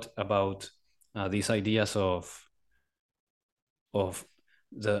talks a lot about these ideas of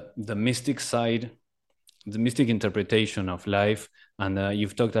the mystic side, the mystic interpretation of life. And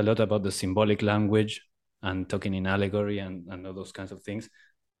you've talked a lot about the symbolic language and talking in allegory and all those kinds of things.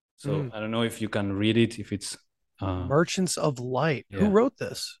 So I don't know if you can read it, if it's Merchants of Light. Who wrote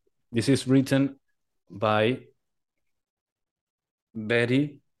this? This is written by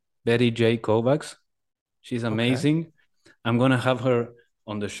Betty J. Kovacs. She's amazing. Okay. I'm gonna have her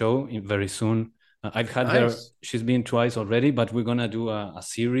on the show very soon. I've had her. She's been twice already, but we're gonna do a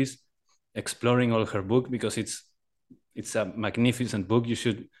series exploring all her book, because it's a magnificent book. You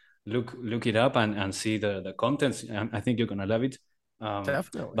should look it up and see the contents. I think you're gonna love it.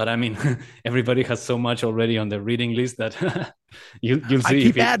 Definitely. But I mean, everybody has so much already on the reading list that you'll see. I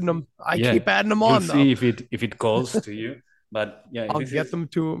keep adding them. I keep adding them on. You'll see if it calls to you. But yeah, I'll get them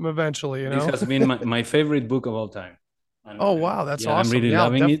to them eventually. This has been my favorite book of all time. And, wow, that's awesome! I'm really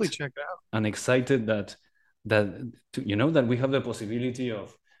loving definitely it. Check it out. And excited that we have the possibility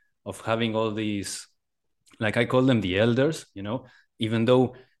of having all these, like I call them the elders. Even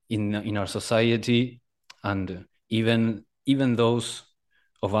though in our society, and even those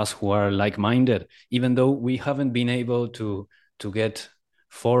of us who are like-minded, even though we haven't been able to get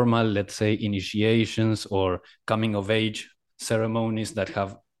formal, let's say, initiations or coming of age ceremonies that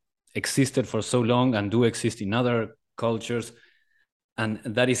have existed for so long and do exist in other cultures, and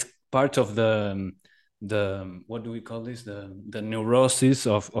that is part of the what do we call this, the neurosis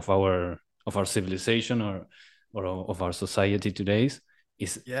of our civilization or of our society today,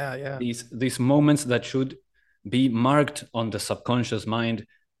 is these moments that should be marked on the subconscious mind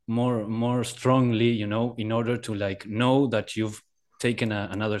more strongly, in order to know that you've taken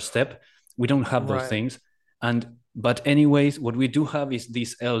another step. We don't have those things, but anyways, what we do have is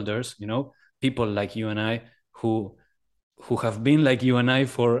these elders, people like you and I, who have been like you and I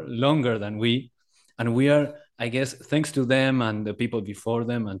for longer than we, and we are, I guess, thanks to them and the people before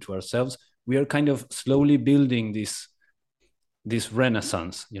them and to ourselves, we are kind of slowly building this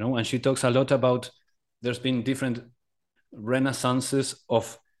renaissance, And she talks a lot about, there's been different renaissances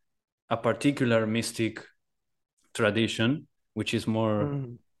of a particular mystic tradition, which is more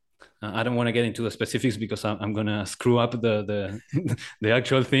I don't want to get into the specifics because I'm going to screw up the the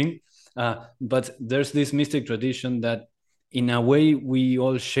actual thing. But there's this mystic tradition that in a way we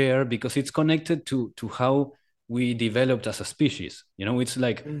all share, because it's connected to how we developed as a species. It's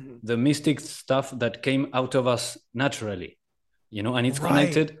like the mystic stuff that came out of us naturally, and it's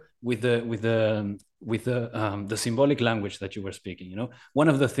connected with the symbolic language that you were speaking. One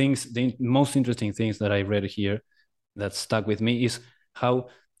of the most interesting things that I read here that stuck with me is how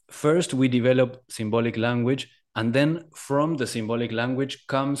first we develop symbolic language, and then from the symbolic language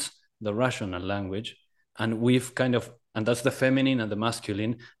comes the rational language, and and that's the feminine and the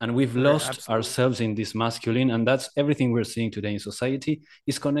masculine, and we've lost ourselves in this masculine, and that's everything we're seeing today in society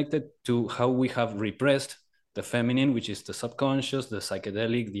is connected to how we have repressed the feminine, which is the subconscious, the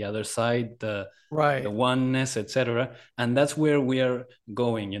psychedelic, the other side, the oneness, etc. And that's where we are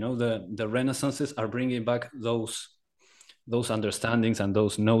going. The renaissances are bringing back those understandings and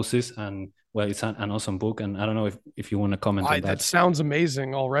those gnosis, and well, it's an awesome book, and I don't know if you want to comment on that. That sounds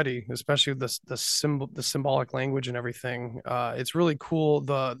amazing already, especially the symbolic language and everything. It's really cool.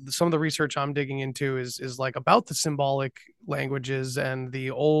 Some of the research I'm digging into is like about the symbolic languages and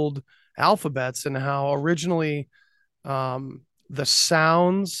the old alphabets, and how originally the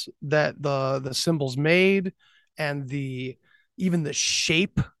sounds that the symbols made, and even the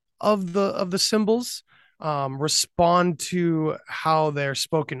shape of the symbols respond to how they're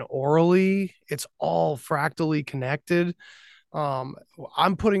spoken orally. It's all fractally connected.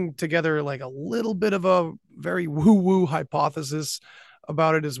 I'm putting together like a little bit of a very woo-woo hypothesis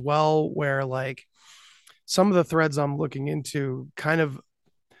about it as well, where like some of the threads I'm looking into, kind of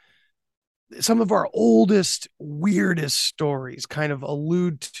some of our oldest, weirdest stories kind of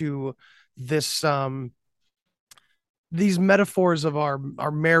allude to this these metaphors of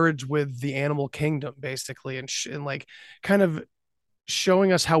our marriage with the animal kingdom, basically, and like kind of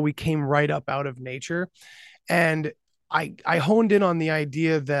showing us how we came right up out of nature. And I honed in on the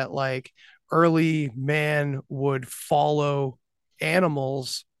idea that like early man would follow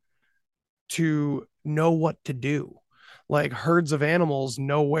animals to know what to do. Like herds of animals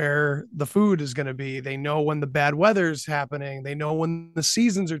know where the food is going to be. They know when the bad weather's happening. They know when the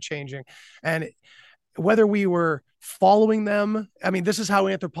seasons are changing. And whether we were following them, I mean, this is how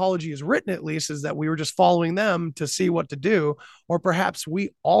anthropology is written, at least, is that we were just following them to see what to do. Or perhaps we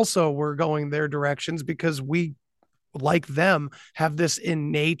also were going their directions because we, like them, have this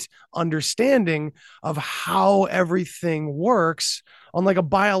innate understanding of how everything works on like a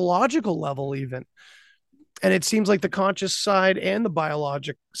biological level, even. And it seems like the conscious side and the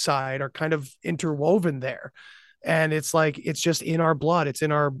biologic side are kind of interwoven there. And it's like it's just in our blood, it's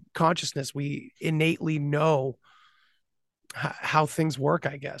in our consciousness. We innately know how things work,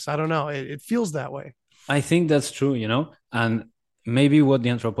 I guess. I don't know, it feels that way. I think that's true, and maybe what the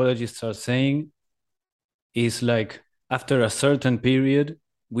anthropologists are saying is like after a certain period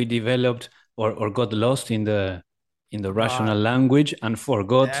we developed or got lost in the rational language and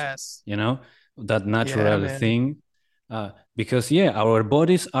forgot, yes, that natural thing. Because our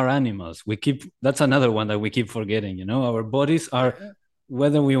bodies are animals. That's another one that we keep forgetting. Our bodies are,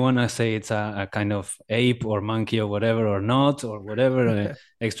 whether we want to say it's a kind of ape or monkey or whatever or not, or whatever,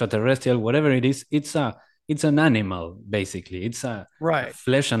 extraterrestrial, whatever it is, it's an animal, basically. It's a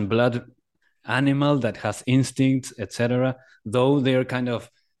flesh and blood animal that has instincts, etc. Though they're kind of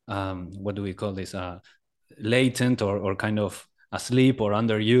what do we call this, latent or kind of asleep or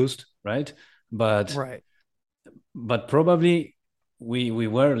underused, right? But probably we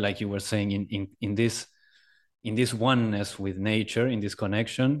were, like you were saying, in this oneness with nature, in this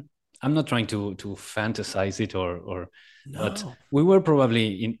connection. I'm not trying to fantasize it or no. But we were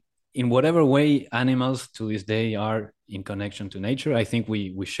probably in whatever way animals to this day are in connection to nature. I think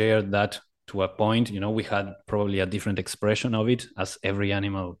we shared that to a point. We had probably a different expression of it, as every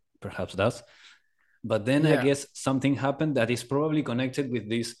animal perhaps does. But then I guess something happened that is probably connected with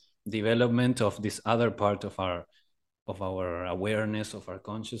this development of this other part of our awareness, of our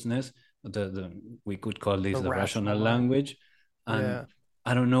consciousness. We could call this the rational language. And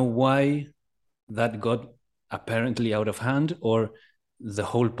I don't know why that got apparently out of hand, or the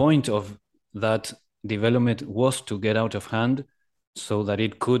whole point of that development was to get out of hand so that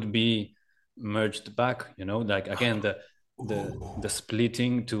it could be merged back, like again the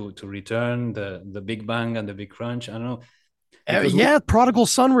splitting to return, the Big Bang and the Big Crunch. I don't know. Prodigal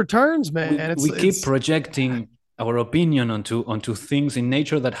son returns, man. We keep projecting our opinion onto things in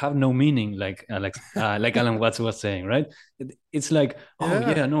nature that have no meaning, like Alan Watts was saying, right? It's like,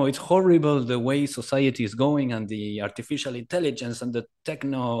 it's horrible the way society is going, and the artificial intelligence and the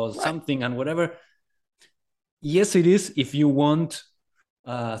techno something and whatever. Yes, it is, if you want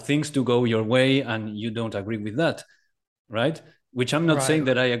things to go your way and you don't agree with that, right? Which I'm not saying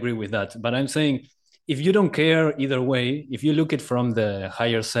that I agree with that, but I'm saying if you don't care either way, if you look at from the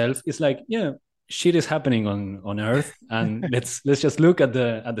higher self, it's like, shit is happening on Earth, and let's just look at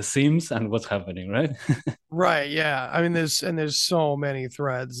the Sims and what's happening, right? Right. Yeah. I mean, there's so many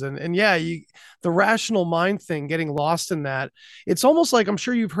threads, and the rational mind thing, getting lost in that. It's almost like, I'm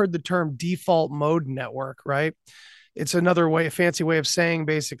sure you've heard the term default mode network, right? It's another fancy way of saying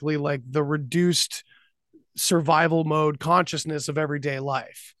basically like the reduced survival mode consciousness of everyday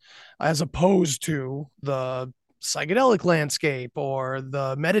life, as opposed to the psychedelic landscape or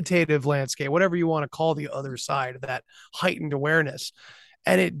the meditative landscape, whatever you want to call the other side of that heightened awareness.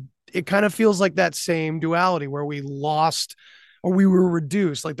 And it kind of feels like that same duality where we lost, or we were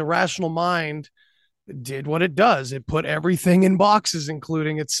reduced. Like the rational mind did what it does. It put everything in boxes,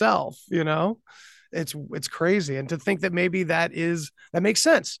 including itself, it's crazy. And to think that maybe that makes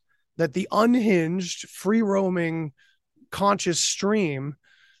sense, that the unhinged, free roaming, conscious stream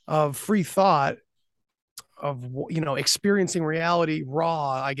of free thought, of experiencing reality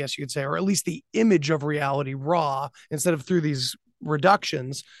raw, I guess you could say, or at least the image of reality raw instead of through these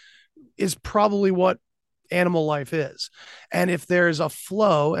reductions, is probably what animal life is. And if there's a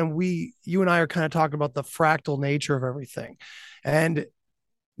flow, and you and I are kind of talking about the fractal nature of everything, and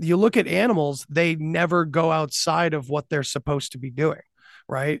you look at animals, they never go outside of what they're supposed to be doing,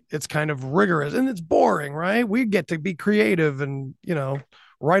 right? It's kind of rigorous and it's boring, right? We get to be creative and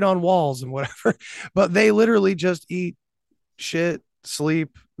write on walls and whatever, but they literally just eat, shit,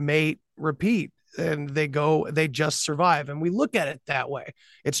 sleep, mate, repeat, and they just survive. And we look at it that way.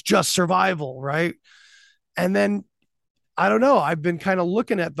 It's just survival, right? And then I don't know. I've been kind of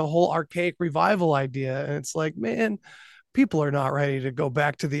looking at the whole archaic revival idea, and it's like, man, people are not ready to go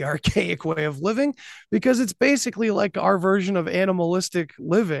back to the archaic way of living because it's basically like our version of animalistic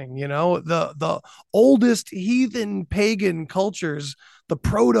living. You know, the oldest heathen pagan cultures, the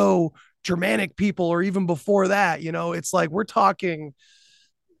proto Germanic people, or even before that. You know, it's like we're talking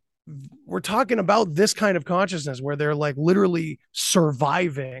about this kind of consciousness where they're like literally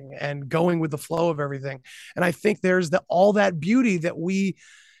surviving and going with the flow of everything. And I think there's all that beauty that we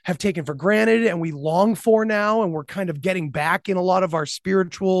have taken for granted and we long for now, and we're kind of getting back in a lot of our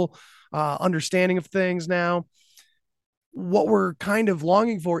spiritual understanding of things now. What we're kind of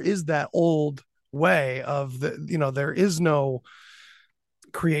longing for is that old way of there is no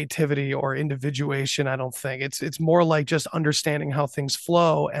creativity or individuation. I don't think it's more like just understanding how things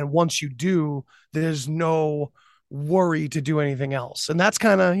flow, and once you do, there's no worry to do anything else. And that's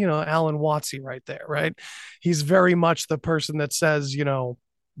kind of Alan Wattsy right there, right? He's very much the person that says,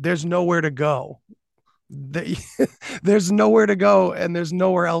 there's nowhere to go. There's nowhere to go, and there's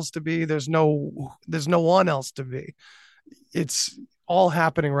nowhere else to be. There's no one else to be. It's all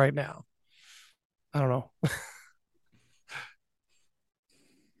happening right now. I don't know.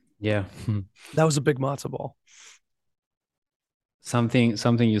 Yeah. That was a big matzo ball.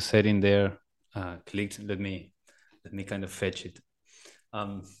 Something you said in there clicked. Let me kind of fetch it.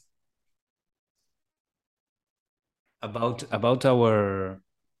 About our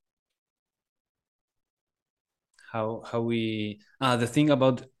how we the thing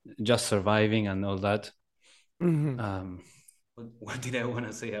about just surviving and all that. Mm-hmm. What did I want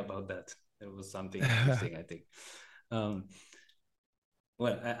to say about that? There was something interesting, I think.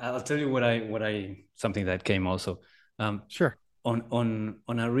 Well, I'll tell you what I something that came also. Sure. On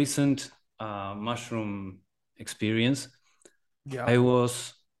a recent mushroom experience, yeah, I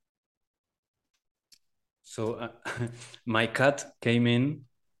was so my cat came in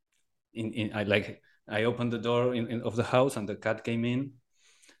I opened the door of the house and the cat came in,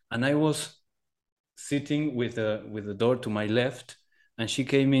 and I was sitting with the door to my left, and she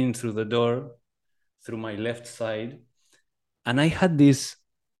came in through the door through my left side, and I had this,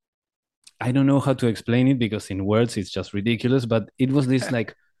 I don't know how to explain it because in words it's just ridiculous, but it was this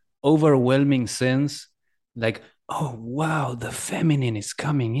like overwhelming sense, like, oh wow, the feminine is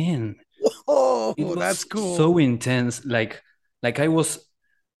coming in. Oh, it was that's cool. So intense, like I was,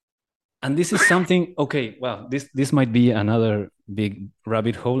 and this is something. Okay, well, this might be another big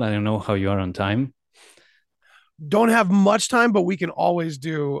rabbit hole. I don't know how you are on time. Don't have much time, but we can always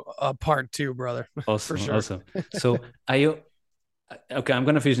do a part 2, brother. Awesome, For sure. Awesome. So okay, I'm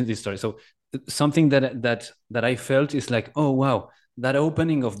gonna finish this story. So something that I felt is like, oh wow, that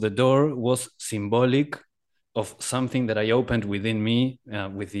opening of the door was symbolic of something that I opened within me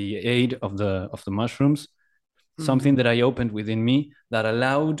with the aid of the mushrooms. Something that I opened within me that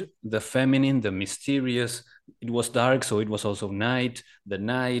allowed the feminine, the mysterious. It was dark, so it was also night, the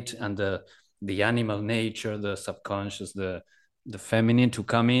night and the animal nature, the subconscious, the feminine to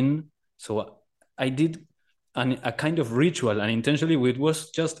come in. So I did a kind of ritual, and intentionally it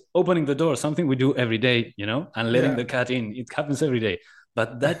was just opening the door, something we do every day, and letting the cat in. It happens every day.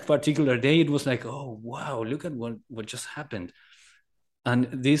 But that particular day, it was like, oh, wow, look at what just happened. And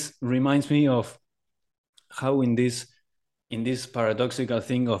this reminds me of how in this paradoxical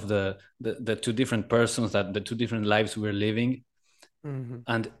thing of the two different persons, that the two different lives we're living,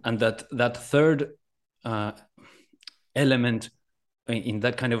 and that third element in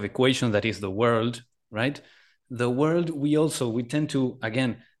that kind of equation that is the world, right? The world, we tend to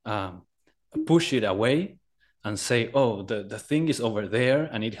again push it away and say, oh, the thing is over there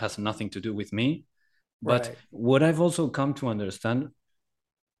and it has nothing to do with me. But right. What I've also come to understand,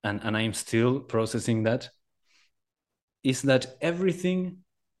 and I'm still processing that, is that everything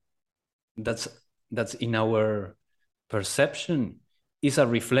that's in our perception is a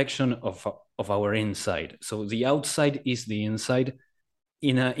reflection of our inside. So the outside is the inside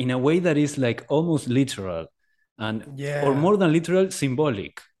in a way that is like almost literal, and or more than literal,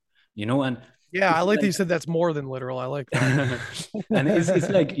 symbolic, and I like that you said that's more than literal. I like that. And it's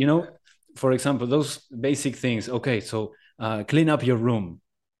like, for example, those basic things. Okay, so clean up your room.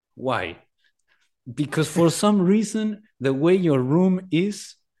 Why? Because for some reason, the way your room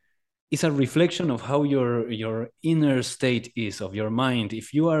is a reflection of how your inner state is, of your mind.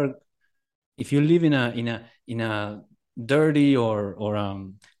 If you live in a dirty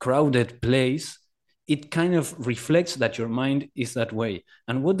or crowded place, it kind of reflects that your mind is that way.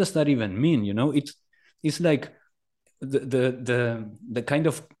 And what does that even mean? It's like the kind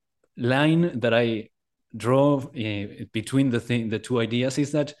of line that I draw between the two ideas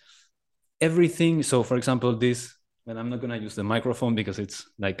is that everything. So, for example, this and I'm not gonna use the microphone because it's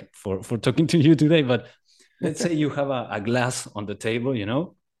like for talking to you today, but let's say you have a glass on the table, you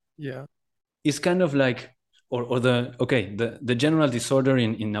know? Yeah. It's kind of like, or the general disorder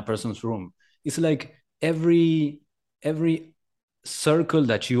in a person's room. It's like every circle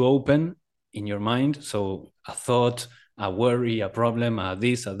that you open in your mind, so a thought, a worry, a problem, a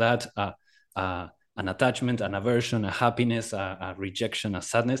this, a that, an attachment, an aversion, a happiness, a rejection, a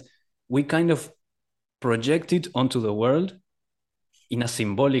sadness, we kind of project it onto the world in a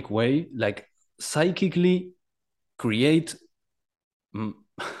symbolic way, like psychically create.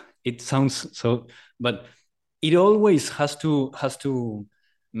 It sounds so, but it always has to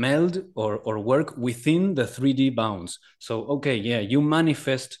meld or work within the 3D bounds. So okay, yeah, you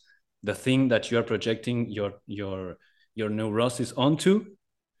manifest the thing that you are projecting your neurosis onto.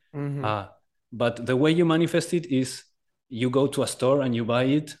 But the way you manifest it is you go to a store and you buy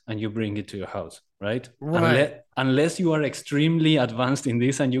it and you bring it to your house, right? Unless you are extremely advanced in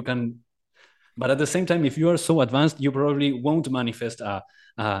this and you can, but at the same time, if you are so advanced, you probably won't manifest a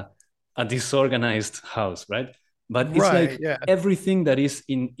disorganized house, right? But it's like everything that is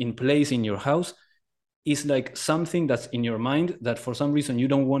in place in your house is like something that's in your mind that for some reason you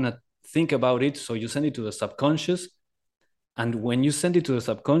don't want to think about it, so you send it to the subconscious. And when you send it to the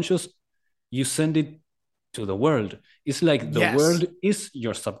subconscious, you send it to the world. It's like the world is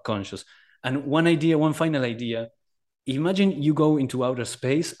your subconscious. And one final idea, imagine you go into outer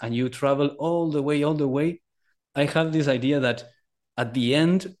space and you travel all the way. I have this idea that at the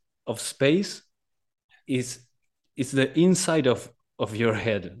end of space is the inside of your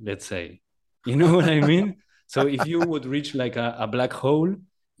head, let's say. You know what I mean? So if you would reach like a black hole,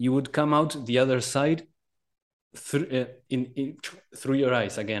 you would come out the other side through your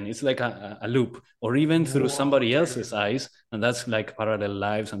eyes again. It's like a loop, or even through somebody else's eyes, and that's like parallel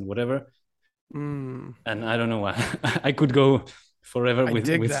lives and whatever. And I don't know, I could go forever with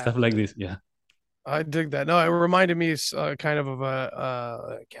stuff like this. Yeah, I dig that. No, it reminded me kind of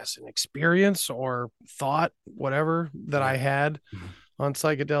I guess an experience or thought, whatever, that I had on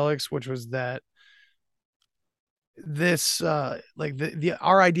psychedelics, which was that this like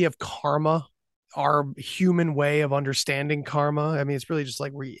our idea of karma, our human way of understanding karma. I mean, it's really just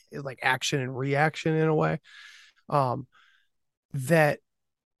like like action and reaction in a way. That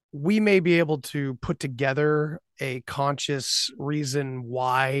we may be able to put together a conscious reason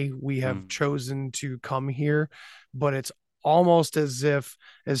why we have chosen to come here, but it's almost as if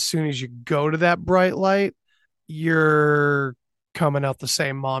as soon as you go to that bright light, you're coming out the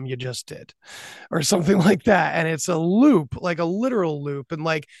same mom you just did, or something like that. And it's a loop, like a literal loop. And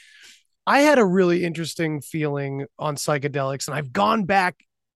like, I had a really interesting feeling on psychedelics, and I've gone back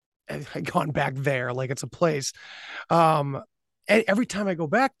there, like it's a place. Every time I go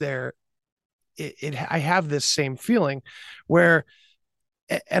back there, I have this same feeling where,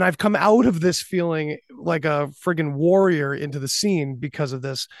 and I've come out of this feeling like a friggin' warrior into the scene because of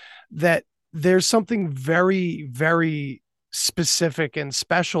this, that there's something very, very specific and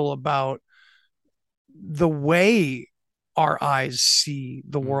special about the way our eyes see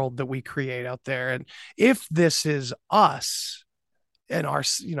the world that we create out there. And if this is us and our,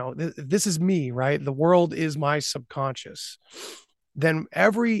 this is me, right? The world is my subconscious. Then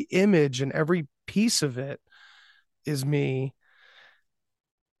every image and every piece of it is me.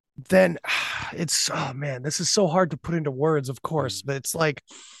 Then it's, oh man, this is so hard to put into words, of course, but it's like,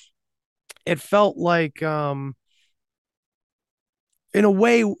 it felt like, in a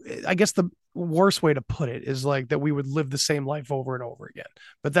way, I guess the worst way to put it is like that we would live the same life over and over again.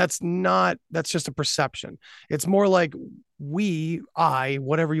 But that's just a perception. It's more like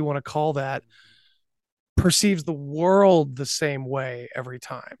whatever you want to call that, perceives the world the same way every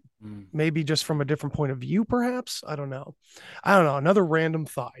time. Maybe just from a different point of view, perhaps. I don't know. Another random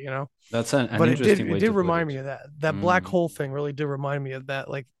thought, That's an but interesting way it did to remind put me of that black hole thing really did remind me of that,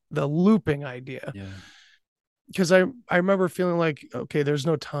 like the looping idea. Yeah. Because I remember feeling like, okay, there's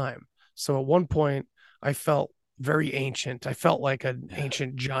no time. So at one point I felt very ancient. I felt like an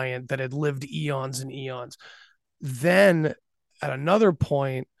ancient giant that had lived eons and eons. Then at another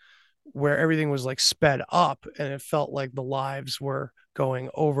point where everything was like sped up, and it felt like the lives were going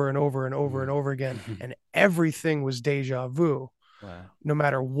over and over and over and over again, and everything was deja vu. Wow. No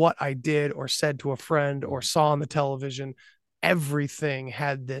matter what I did or said to a friend or saw on the television, everything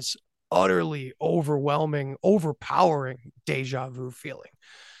had this utterly overwhelming, overpowering deja vu feeling.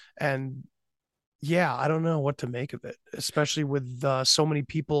 And yeah, I don't know what to make of it, especially with so many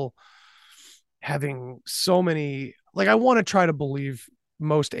people having so many, like, I want to try to believe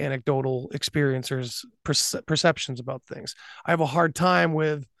most anecdotal experiencers' perceptions about things. I have a hard time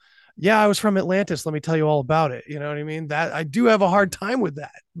with, Yeah, I was from Atlantis. Let me tell you all about it. You know what I mean? That I do have a hard time with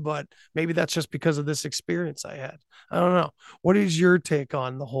that, but maybe that's just because of this experience I had. I don't know. What is your take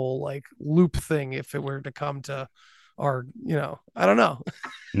on the whole like loop thing if it were to come to our, I don't know.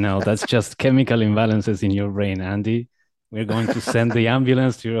 No, that's just chemical imbalances in your brain, Andy. We're going to send the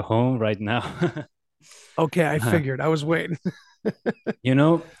ambulance to your home right now. Okay, I figured. I was waiting. You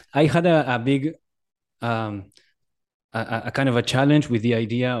know, I had a big um, a kind of a challenge with the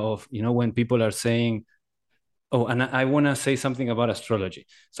idea of, when people are saying, oh, and I want to say something about astrology.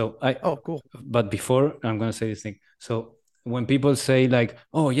 So Oh, cool. But before I'm going to say this thing. So when people say like,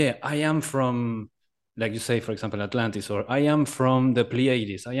 oh yeah, I am from, like you say, for example, Atlantis, or I am from the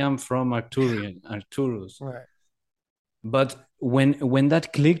Pleiades, I am from Arcturus. Right. But when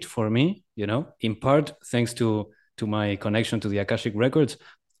that clicked for me, in part thanks to my connection to the Akashic records,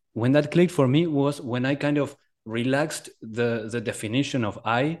 when that clicked for me was when I kind of relaxed the definition of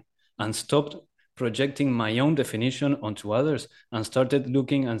I and stopped projecting my own definition onto others and started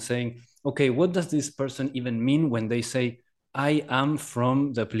looking and saying, okay, what does this person even mean when they say, I am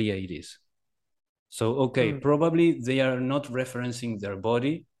from the Pleiades? So, okay, probably they are not referencing their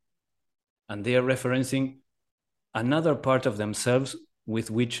body, and they are referencing another part of themselves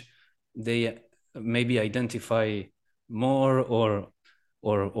with which they maybe identify more or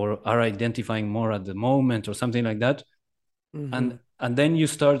are identifying more at the moment or something like that. And then you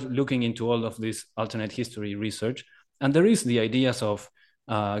start looking into all of this alternate history research, and there is the ideas of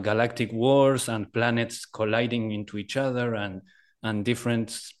galactic wars and planets colliding into each other, and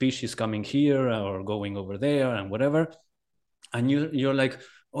different species coming here or going over there and whatever. And you're like,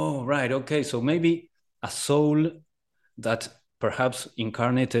 oh right, okay, so maybe a soul that perhaps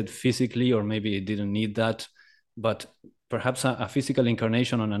incarnated physically, or maybe it didn't need that, but perhaps a physical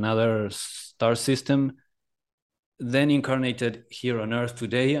incarnation on another star system, then incarnated here on Earth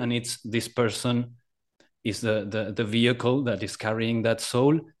today, and it's this person is the vehicle that is carrying that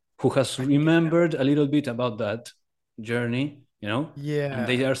soul, who has remembered a little bit about that journey, Yeah. and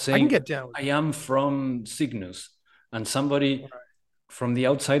they are saying, I can get down with I am from Cygnus, and somebody from the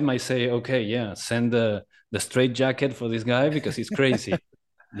outside might say, okay, yeah, send the straight jacket for this guy because he's crazy,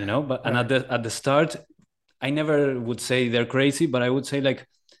 but and at the start, I never would say they're crazy, but I would say like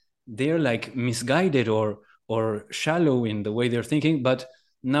they're like misguided or shallow in the way they're thinking. But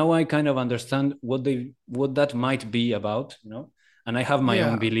now I kind of understand what that might be about, and I have my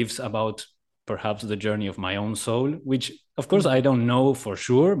own beliefs about perhaps the journey of my own soul, which of course I don't know for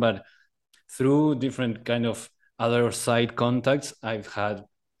sure, but through different kind of other side contacts, I've had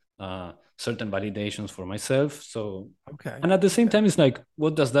certain validations for myself. So, okay. And at the same time, it's like,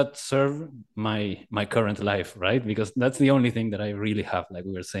 what does that serve my current life, right? Because that's the only thing that I really have, like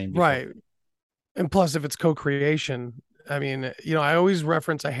we were saying before. Right. And plus, if it's co-creation, I mean, I always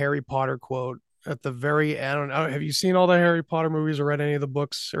reference a Harry Potter quote at the very end. Have you seen all the Harry Potter movies or read any of the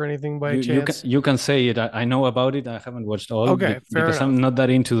books or anything by chance? You can say it. I know about it. I haven't watched all. Okay, because enough. I'm not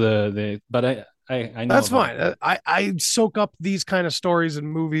that into but I know that's fine. I soak up these kind of stories and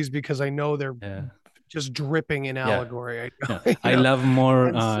movies because I know they're just dripping in allegory. I love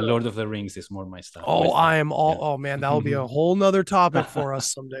more Lord of the Rings is more my style. Oh, I am all. Oh man, that'll be a whole nother topic for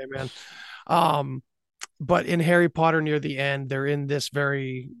us someday, man. But in Harry Potter, near the end, they're in this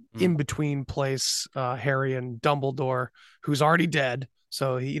very in-between place, Harry and Dumbledore, who's already dead.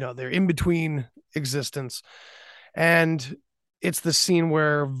 So, they're in between existence. And it's the scene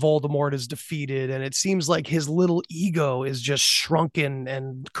where Voldemort is defeated, and it seems like his little ego is just shrunken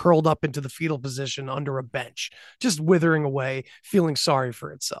and curled up into the fetal position under a bench, just withering away, feeling sorry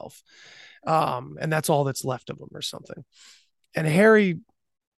for itself. And that's all that's left of him or something. And Harry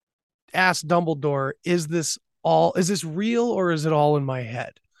asked Dumbledore, is this real or is it all in my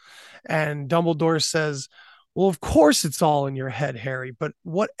head? And Dumbledore says, well, of course it's all in your head, Harry, but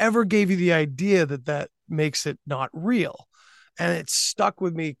whatever gave you the idea that makes it not real? And it stuck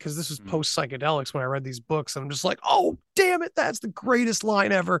with me because this was post psychedelics when I read these books, and I'm just like, oh damn it, that's the greatest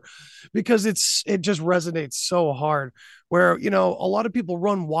line ever, because it just resonates so hard. Where a lot of people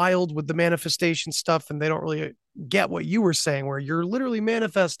run wild with the manifestation stuff and they don't really get what you were saying, where you're literally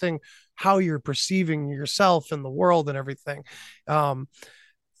manifesting how you're perceiving yourself and the world and everything.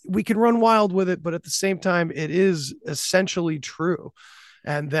 We can run wild with it, but at the same time, it is essentially true.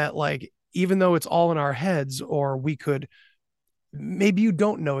 And that, like, even though it's all in our heads, or maybe you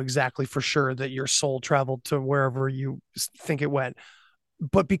don't know exactly for sure that your soul traveled to wherever you think it went,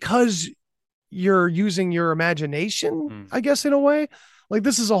 but because you're using your imagination, I guess, in a way, like,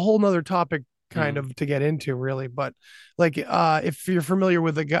 this is a whole nother topic kind of to get into, really. But like, if you're familiar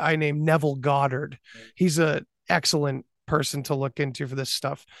with a guy named Neville Goddard, he's an excellent person to look into for this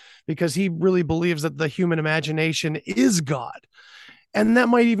stuff, because he really believes that the human imagination is God. And that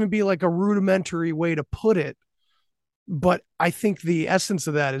might even be like a rudimentary way to put it. But I think the essence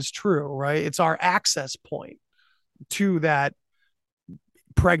of that is true, right? It's our access point to that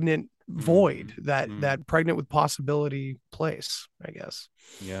pregnant void, that pregnant with possibility place, I guess.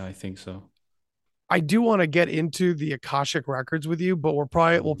 Yeah, I think so. I do want to get into the Akashic records with you, but we'll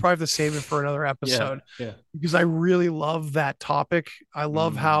probably have to save it for another episode. Yeah. Because I really love that topic. I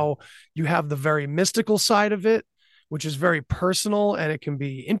love how you have the very mystical side of it, which is very personal, and it can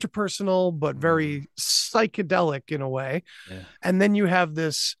be interpersonal, but very psychedelic in a way. Yeah. And then you have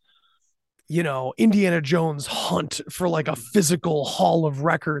this, Indiana Jones hunt for like a physical hall of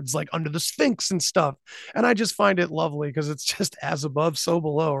records, like under the Sphinx and stuff. And I just find it lovely because it's just as above, so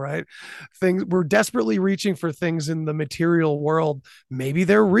below, right? We're desperately reaching for things in the material world. Maybe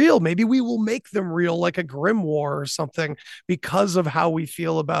they're real. Maybe we will make them real, like a grimoire or something, because of how we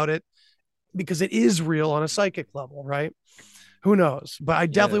feel about it, because it is real on a psychic level, right? Who knows? But I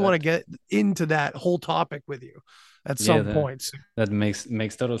definitely want to get into that whole topic with you at some point. That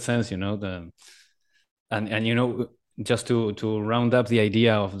makes total sense, and just to round up the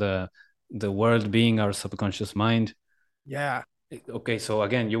idea of the world being our subconscious mind. Yeah. Okay, so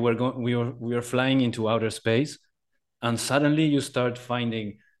again, we were flying into outer space, and suddenly you start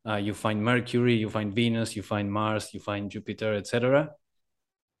finding you find Mercury, you find Venus, you find Mars, you find Jupiter, etc.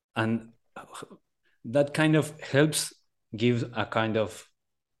 And that kind of helps give a kind of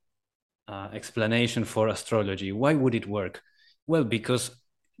explanation for astrology. Why would it work? Well, because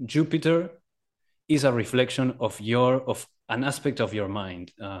Jupiter is a reflection of an aspect of your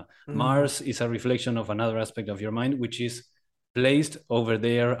mind. Mars is a reflection of another aspect of your mind, which is placed over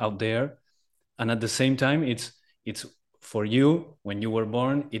there, out there. And at the same time, it's for you, when you were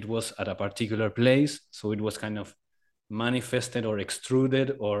born, it was at a particular place. So it was kind of manifested or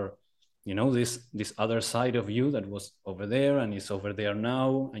extruded, or this other side of you that was over there and is over there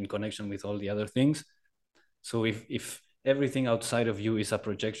now in connection with all the other things. So if everything outside of you is a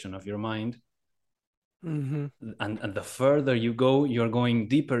projection of your mind, and the further you go, you're going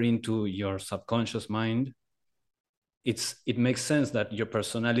deeper into your subconscious mind, it makes sense that your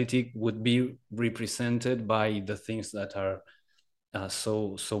personality would be represented by the things that are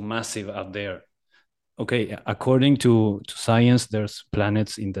so massive out there. Okay, according to science, there's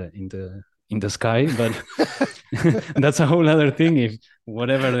planets in the sky, but that's a whole other thing. If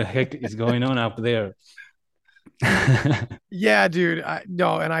whatever the heck is going on up there. Yeah, dude. I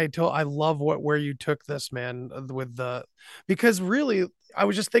love where you took this, man, because really, I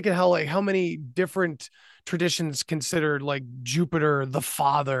was just thinking how many different traditions considered like Jupiter the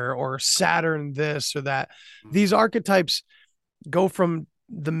father or Saturn this or that. These archetypes go from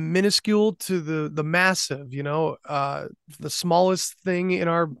the minuscule to the massive, the smallest thing in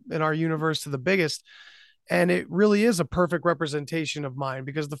our universe to the biggest. And it really is a perfect representation of mind,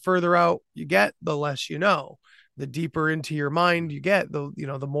 because the further out you get, the less the deeper into your mind you get,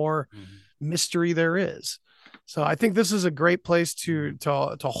 the more mystery there is. So I think this is a great place to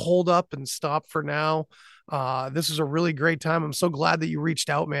hold up and stop for now. This is a really great time. I'm so glad that you reached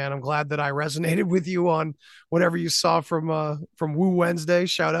out, man. I'm glad that I resonated with you on whatever you saw from Woo Wednesday.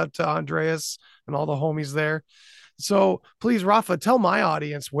 Shout out to Andreas and all the homies there. So please, Rafa, tell my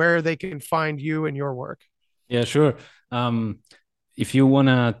audience where they can find you and your work. Yeah, sure. If you want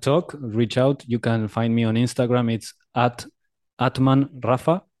to talk, reach out. You can find me on Instagram. It's @Atman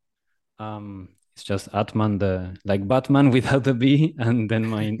Rafa. It's just Atman, like Batman without the B, and then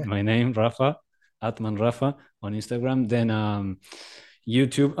my name, Rafa. Atman Rafa on Instagram. Then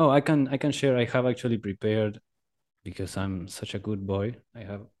YouTube. Oh, I can share. I have actually prepared, because I'm such a good boy. I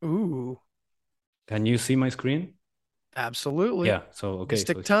have. Ooh. Can you see my screen? Absolutely. Yeah. So okay.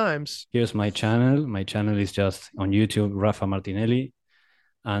 Mystic times. Here's my channel. My channel is just on YouTube, Rafa Martinelli,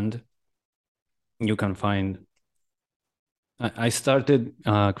 and you can find. I started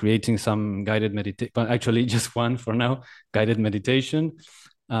creating some guided meditation, but actually just one for now, guided meditation.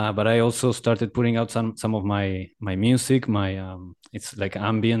 But I also started putting out some of my music. It's like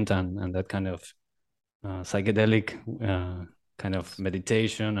ambient and that kind of psychedelic kind of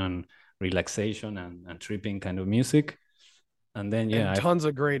meditation and relaxation and tripping kind of music. And then tons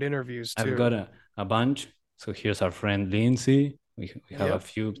of great interviews too. I've got a bunch. So here's our friend Lindsay. We have a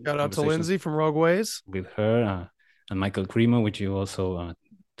few. Shout out to Lindsay from Rogue Ways. With her and Michael Cremo, which you also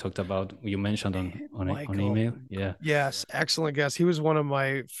talked about. You mentioned on email. Yeah. Yes, excellent guest. He was one of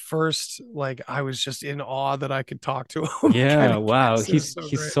my first. I was just in awe that I could talk to him. Yeah. Wow. He's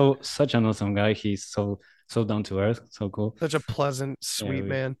such an awesome guy. He's so down to earth. So cool. Such a pleasant, sweet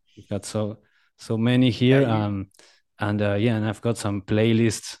man. We've got so many here. And yeah, and I've got some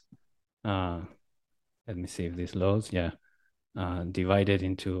playlists. Let me see if this loads. Yeah, divided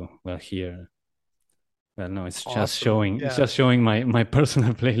into, well, here. Well, no, it's just Awesome. showing. It's Yeah. just showing my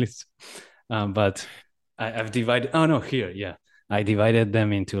personal playlist. But I've divided. Oh no, here. Yeah, I divided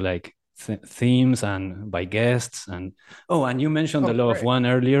them into like themes and by guests. And oh, and you mentioned the Oh, Law of great. One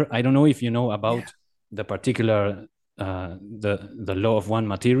earlier. I don't know if you know Yeah. about the particular the Law of One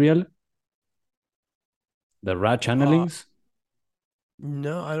material, the Ra Uh, channelings.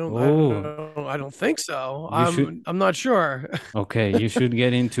 no, I don't. I don't Oh, know. I don't think so. you should. I'm not sure. Okay, you should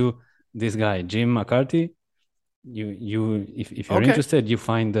get into this guy, Jim McCarthy. You if you're Okay. interested, you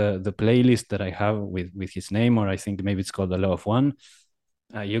find the playlist that I have with his name, or I think maybe it's called The Law of One.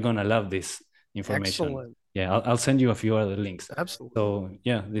 You're gonna love this information. Excellent. Yeah, I'll send you a few other links. Absolutely. So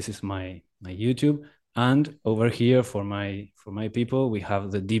yeah, this is my YouTube. And over here for my people, we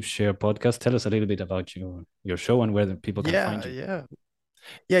have the Deep Share podcast. Tell us a little bit about your show and where the people can find Yeah. you. Yeah.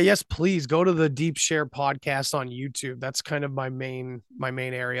 Yeah, yes, please go to the Deep Share podcast on YouTube. That's kind of my main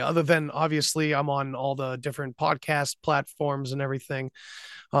area. Other than obviously I'm on all the different podcast platforms and everything.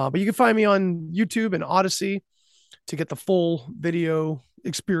 But you can find me on YouTube and Odyssey to get the full video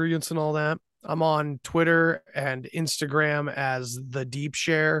experience and all that. I'm on Twitter and Instagram as the Deep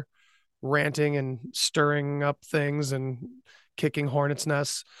Share, ranting and stirring up things and kicking hornets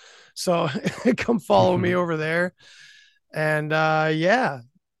nests. So come follow me over there. And yeah,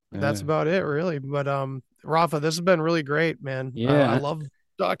 that's about it really. But Rafa, this has been really great, man. I Yeah. love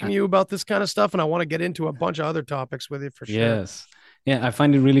talking to you about this kind of stuff, and I want to get into a bunch of other topics with you for sure. Yes. Yeah, I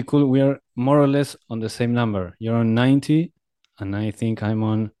find it really cool. We are more or less on the same number. You're on 90, and I think I'm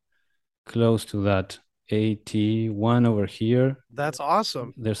on close to that 81 over here. That's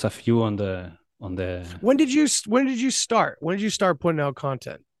awesome. There's a few on the When did you start? When did you start putting out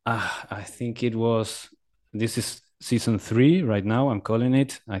content? I think this is season 3 right now. I'm calling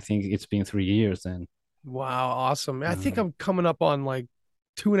it. I think it's been 3 years then. Wow, awesome. I think I'm coming up on like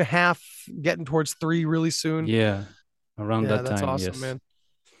 2.5, getting towards 3 really soon. Yeah, around that time. That's awesome, yes. man.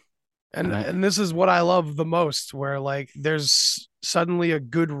 And this is what I love the most, where like there's suddenly a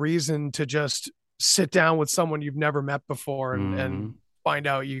good reason to just sit down with someone you've never met before and find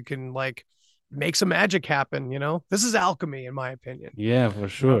out you can like make some magic happen. This is alchemy, in my opinion. Yeah, for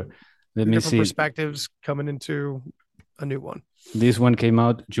sure. Let me different see. Perspectives coming into a new one. This one came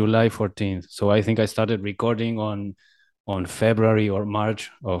out July 14th. So I think I started recording on February or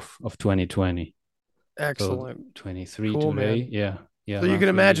March of 2020. Excellent. So 23 cool, today. Man. Yeah. Yeah. So you can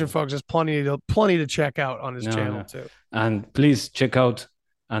imagine, folks, there's plenty to check out on his channel too. And please check out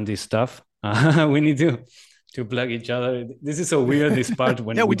Andy's stuff. We need to plug each other. This is so weird, this part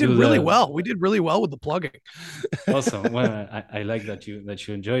when we did really well. We did really well with the plugging. Awesome. Well, I like that you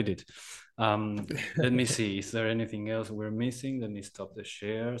enjoyed it. Let me see. Is there anything else we're missing? Let me stop the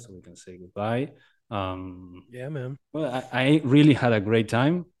share so we can say goodbye. Yeah, man. Well, I really had a great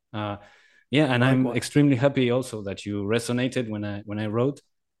time. Yeah, and Likewise. I'm extremely happy also that you resonated when I wrote,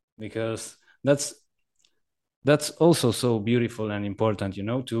 because that's also so beautiful and important,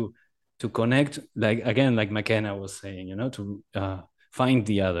 to connect, like McKenna was saying, to find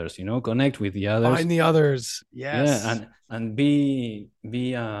the others, connect with the others. Find the others. Yes. Yeah, and be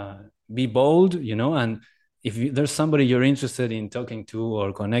bold, and if there's somebody you're interested in talking to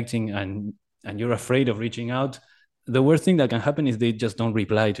or connecting and you're afraid of reaching out, the worst thing that can happen is they just don't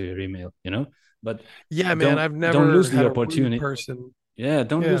reply to your email, But yeah, man, I've never don't lose had the a opportunity. person. Yeah,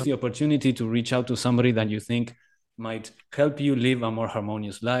 don't lose the opportunity to reach out to somebody that you think might help you live a more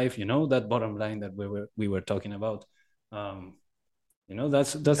harmonious life. That bottom line that we were talking about.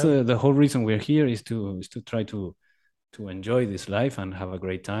 That's the whole reason we're here, is to try to enjoy this life and have a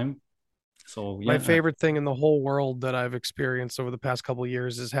great time. So yeah, my favorite thing in the whole world that I've experienced over the past couple of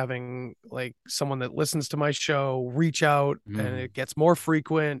years is having like someone that listens to my show reach out, and it gets more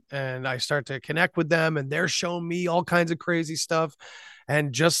frequent, and I start to connect with them, and they're showing me all kinds of crazy stuff.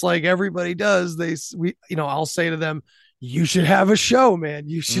 And just like everybody does, I'll say to them, you should have a show, man.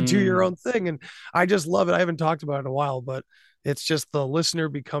 You should do your own thing. And I just love it. I haven't talked about it in a while, but it's just the listener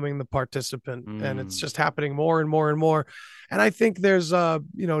becoming the participant, and it's just happening more and more and more. And I think there's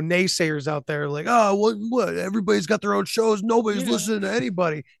naysayers out there like, oh, what everybody's got their own shows, nobody's listening to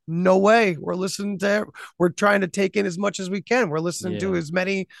anybody. No way. We're trying to take in as much as we can. We're listening to as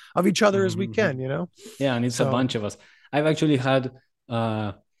many of each other as we can, Yeah, and it's a bunch of us. I've actually had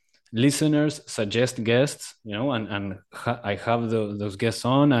listeners suggest guests, and I have those guests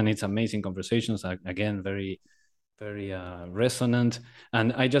on, and it's amazing conversations. Again, very, very resonant.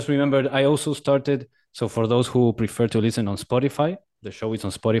 And I just remembered I also started. So for those who prefer to listen on Spotify, the show is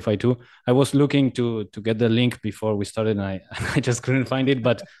on Spotify too. I was looking to get the link before we started, and I just couldn't find it.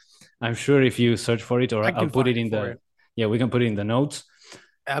 But I'm sure if you search for it, or I'll put it in the we can put it in the notes.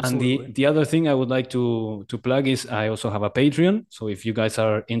 Absolutely. And the other thing I would like to plug is I also have a Patreon. So if you guys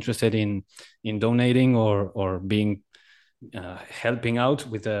are interested in donating or being helping out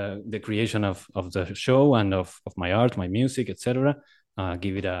with the creation of the show and of my art, my music, etc.,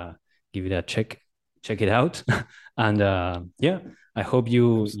 give it a check it out. And I hope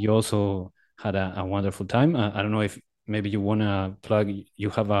you also had a wonderful time. I don't know if maybe you want to plug, you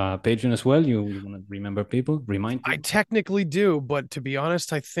have a Patreon as well. You want to remind people? I technically do, but to be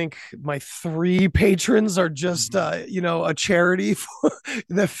honest, I think my 3 patrons are just, a charity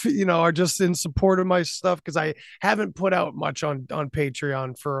that, are just in support of my stuff, because I haven't put out much on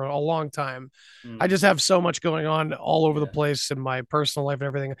Patreon for a long time. I just have so much going on all over the place in my personal life and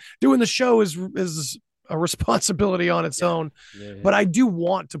everything. Doing the show is a responsibility on its own, but I do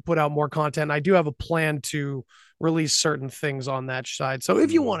want to put out more content. I do have a plan to release certain things on that side. So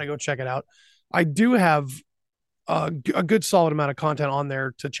if you want to go check it out, I do have a good solid amount of content on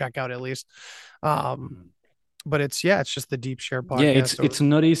there to check out at least. But it's just the Deep Share podcast. Yeah, it's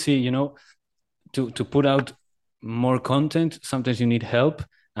not easy, to put out more content. Sometimes you need help,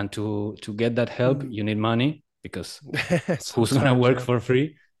 and to get that help, you need money, because who's gonna work for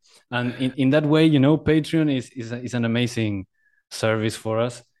free? And in that way, Patreon is an amazing service for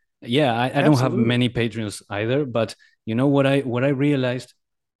us. Yeah, I don't have many Patreons either, but what I realized,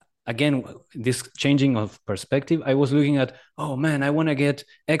 again, this changing of perspective, I was looking at, oh man, I want to get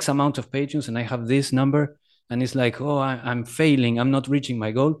X amount of Patreons and I have this number, and it's like, oh, I'm failing, I'm not reaching my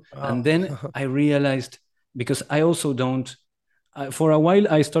goal. And then I realized, because I also don't, for a while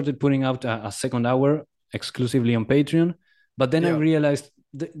I started putting out a second hour exclusively on Patreon, but then I realized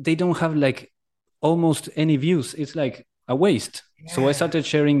they don't have like almost any views. It's like a waste. So I started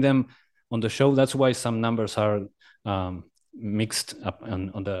sharing them on the show. That's why some numbers are mixed up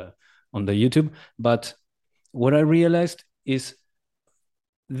on the YouTube. But what I realized is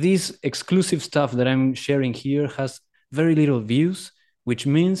this exclusive stuff that I'm sharing here has very little views, which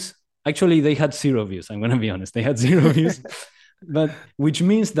means actually they had 0 views. I'm going to be honest. They had 0 views, but which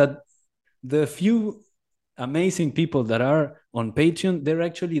means that the few amazing people that are on Patreon, they're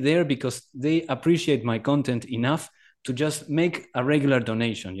actually there because they appreciate my content enough to just make a regular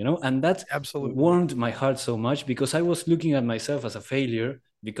donation, and that absolutely warmed my heart so much, because I was looking at myself as a failure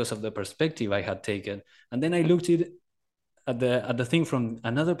because of the perspective I had taken. And then I looked at the thing from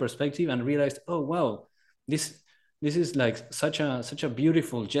another perspective and realized, oh wow, this is like such a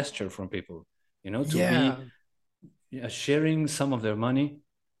beautiful gesture from people, to be sharing some of their money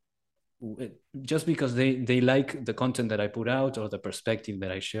just because they like the content that I put out or the perspective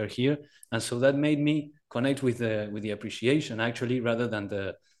that I share here. And so that made me connect with the appreciation, actually, rather than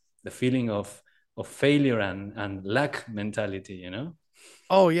the feeling of failure and lack mentality,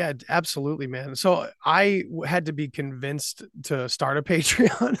 Oh yeah, absolutely, man. So I had to be convinced to start a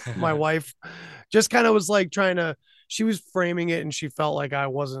Patreon. My wife just kind of was like she was framing it, and she felt like I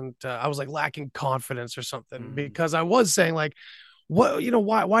was like lacking confidence or something, because I was saying like, what,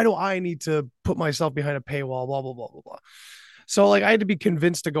 why do I need to put myself behind a paywall, blah, blah, blah, blah, blah. So like I had to be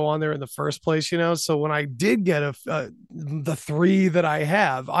convinced to go on there in the first place, So when I did get the 3 that I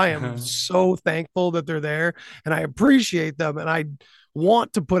have, I am so thankful that they're there, and I appreciate them, and I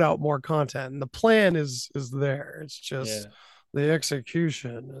want to put out more content, and the plan is there. It's just the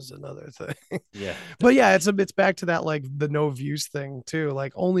execution is another thing. Yeah. But yeah, it's back to that, like the no views thing too.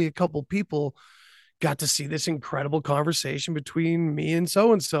 Like only a couple people got to see this incredible conversation between me and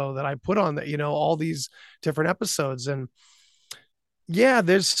so that I put on that, all these different episodes. And yeah,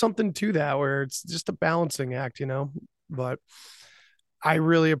 there's something to that where it's just a balancing act, but I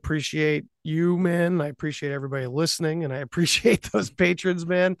really appreciate you, man. I appreciate everybody listening, and I appreciate those patrons,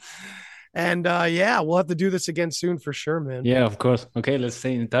 man. And we'll have to do this again soon for sure, man. Yeah, of course. Okay, let's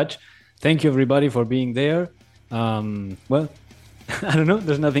stay in touch. Thank you everybody for being there. Well, I don't know.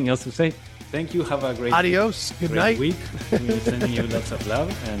 There's nothing else to say. Thank you. Have a great adios. Good night. Week. We're sending you lots of love,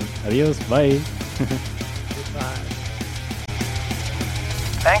 and adios. Bye. Goodbye.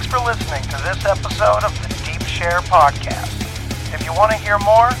 Thanks for listening to this episode of the Deep Share podcast. If you want to hear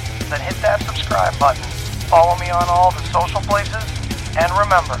more, then hit that subscribe button. Follow me on all the social places, and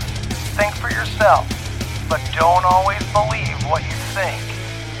remember, think for yourself, but don't always believe what you think.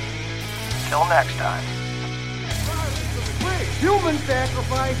 Till next time. Human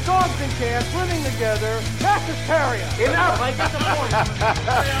sacrifice, dogs and cats living together, that's hysteria. Enough, I get the point.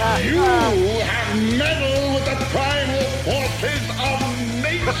 You have meddled with the primal forces of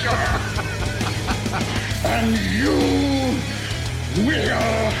nature. And you We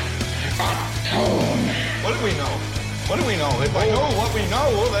are uptown. What do we know? What do we know? If I know what we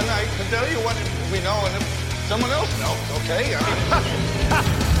know, then I can tell you what we know, and if someone else knows, okay?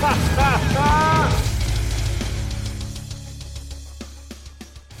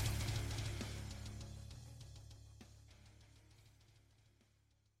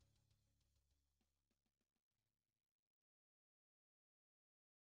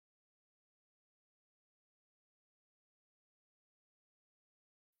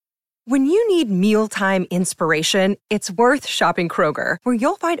 When you need mealtime inspiration, it's worth shopping Kroger, where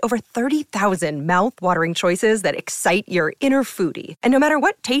you'll find over 30,000 mouth-watering choices that excite your inner foodie. And no matter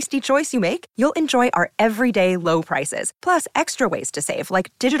what tasty choice you make, you'll enjoy our everyday low prices, plus extra ways to save,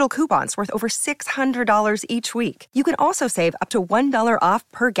 like digital coupons worth over $600 each week. You can also save up to $1 off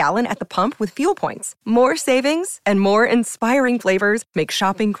per gallon at the pump with fuel points. More savings and more inspiring flavors make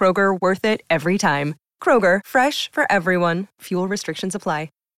shopping Kroger worth it every time. Kroger, fresh for everyone. Fuel restrictions apply.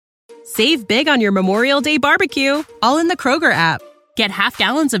 Save big on your Memorial Day barbecue, all in the Kroger app. Get half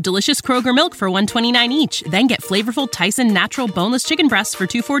gallons of delicious Kroger milk for $1.29 each. Then get flavorful Tyson natural boneless chicken breasts for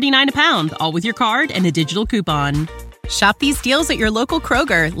 $2.49 a pound, all with your card and a digital coupon. Shop these deals at your local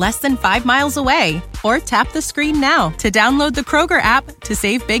Kroger, less than 5 miles away. Or tap the screen now to download the Kroger app to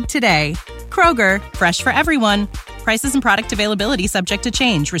save big today. Kroger, fresh for everyone. Prices and product availability subject to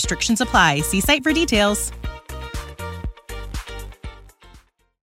change. Restrictions apply. See site for details.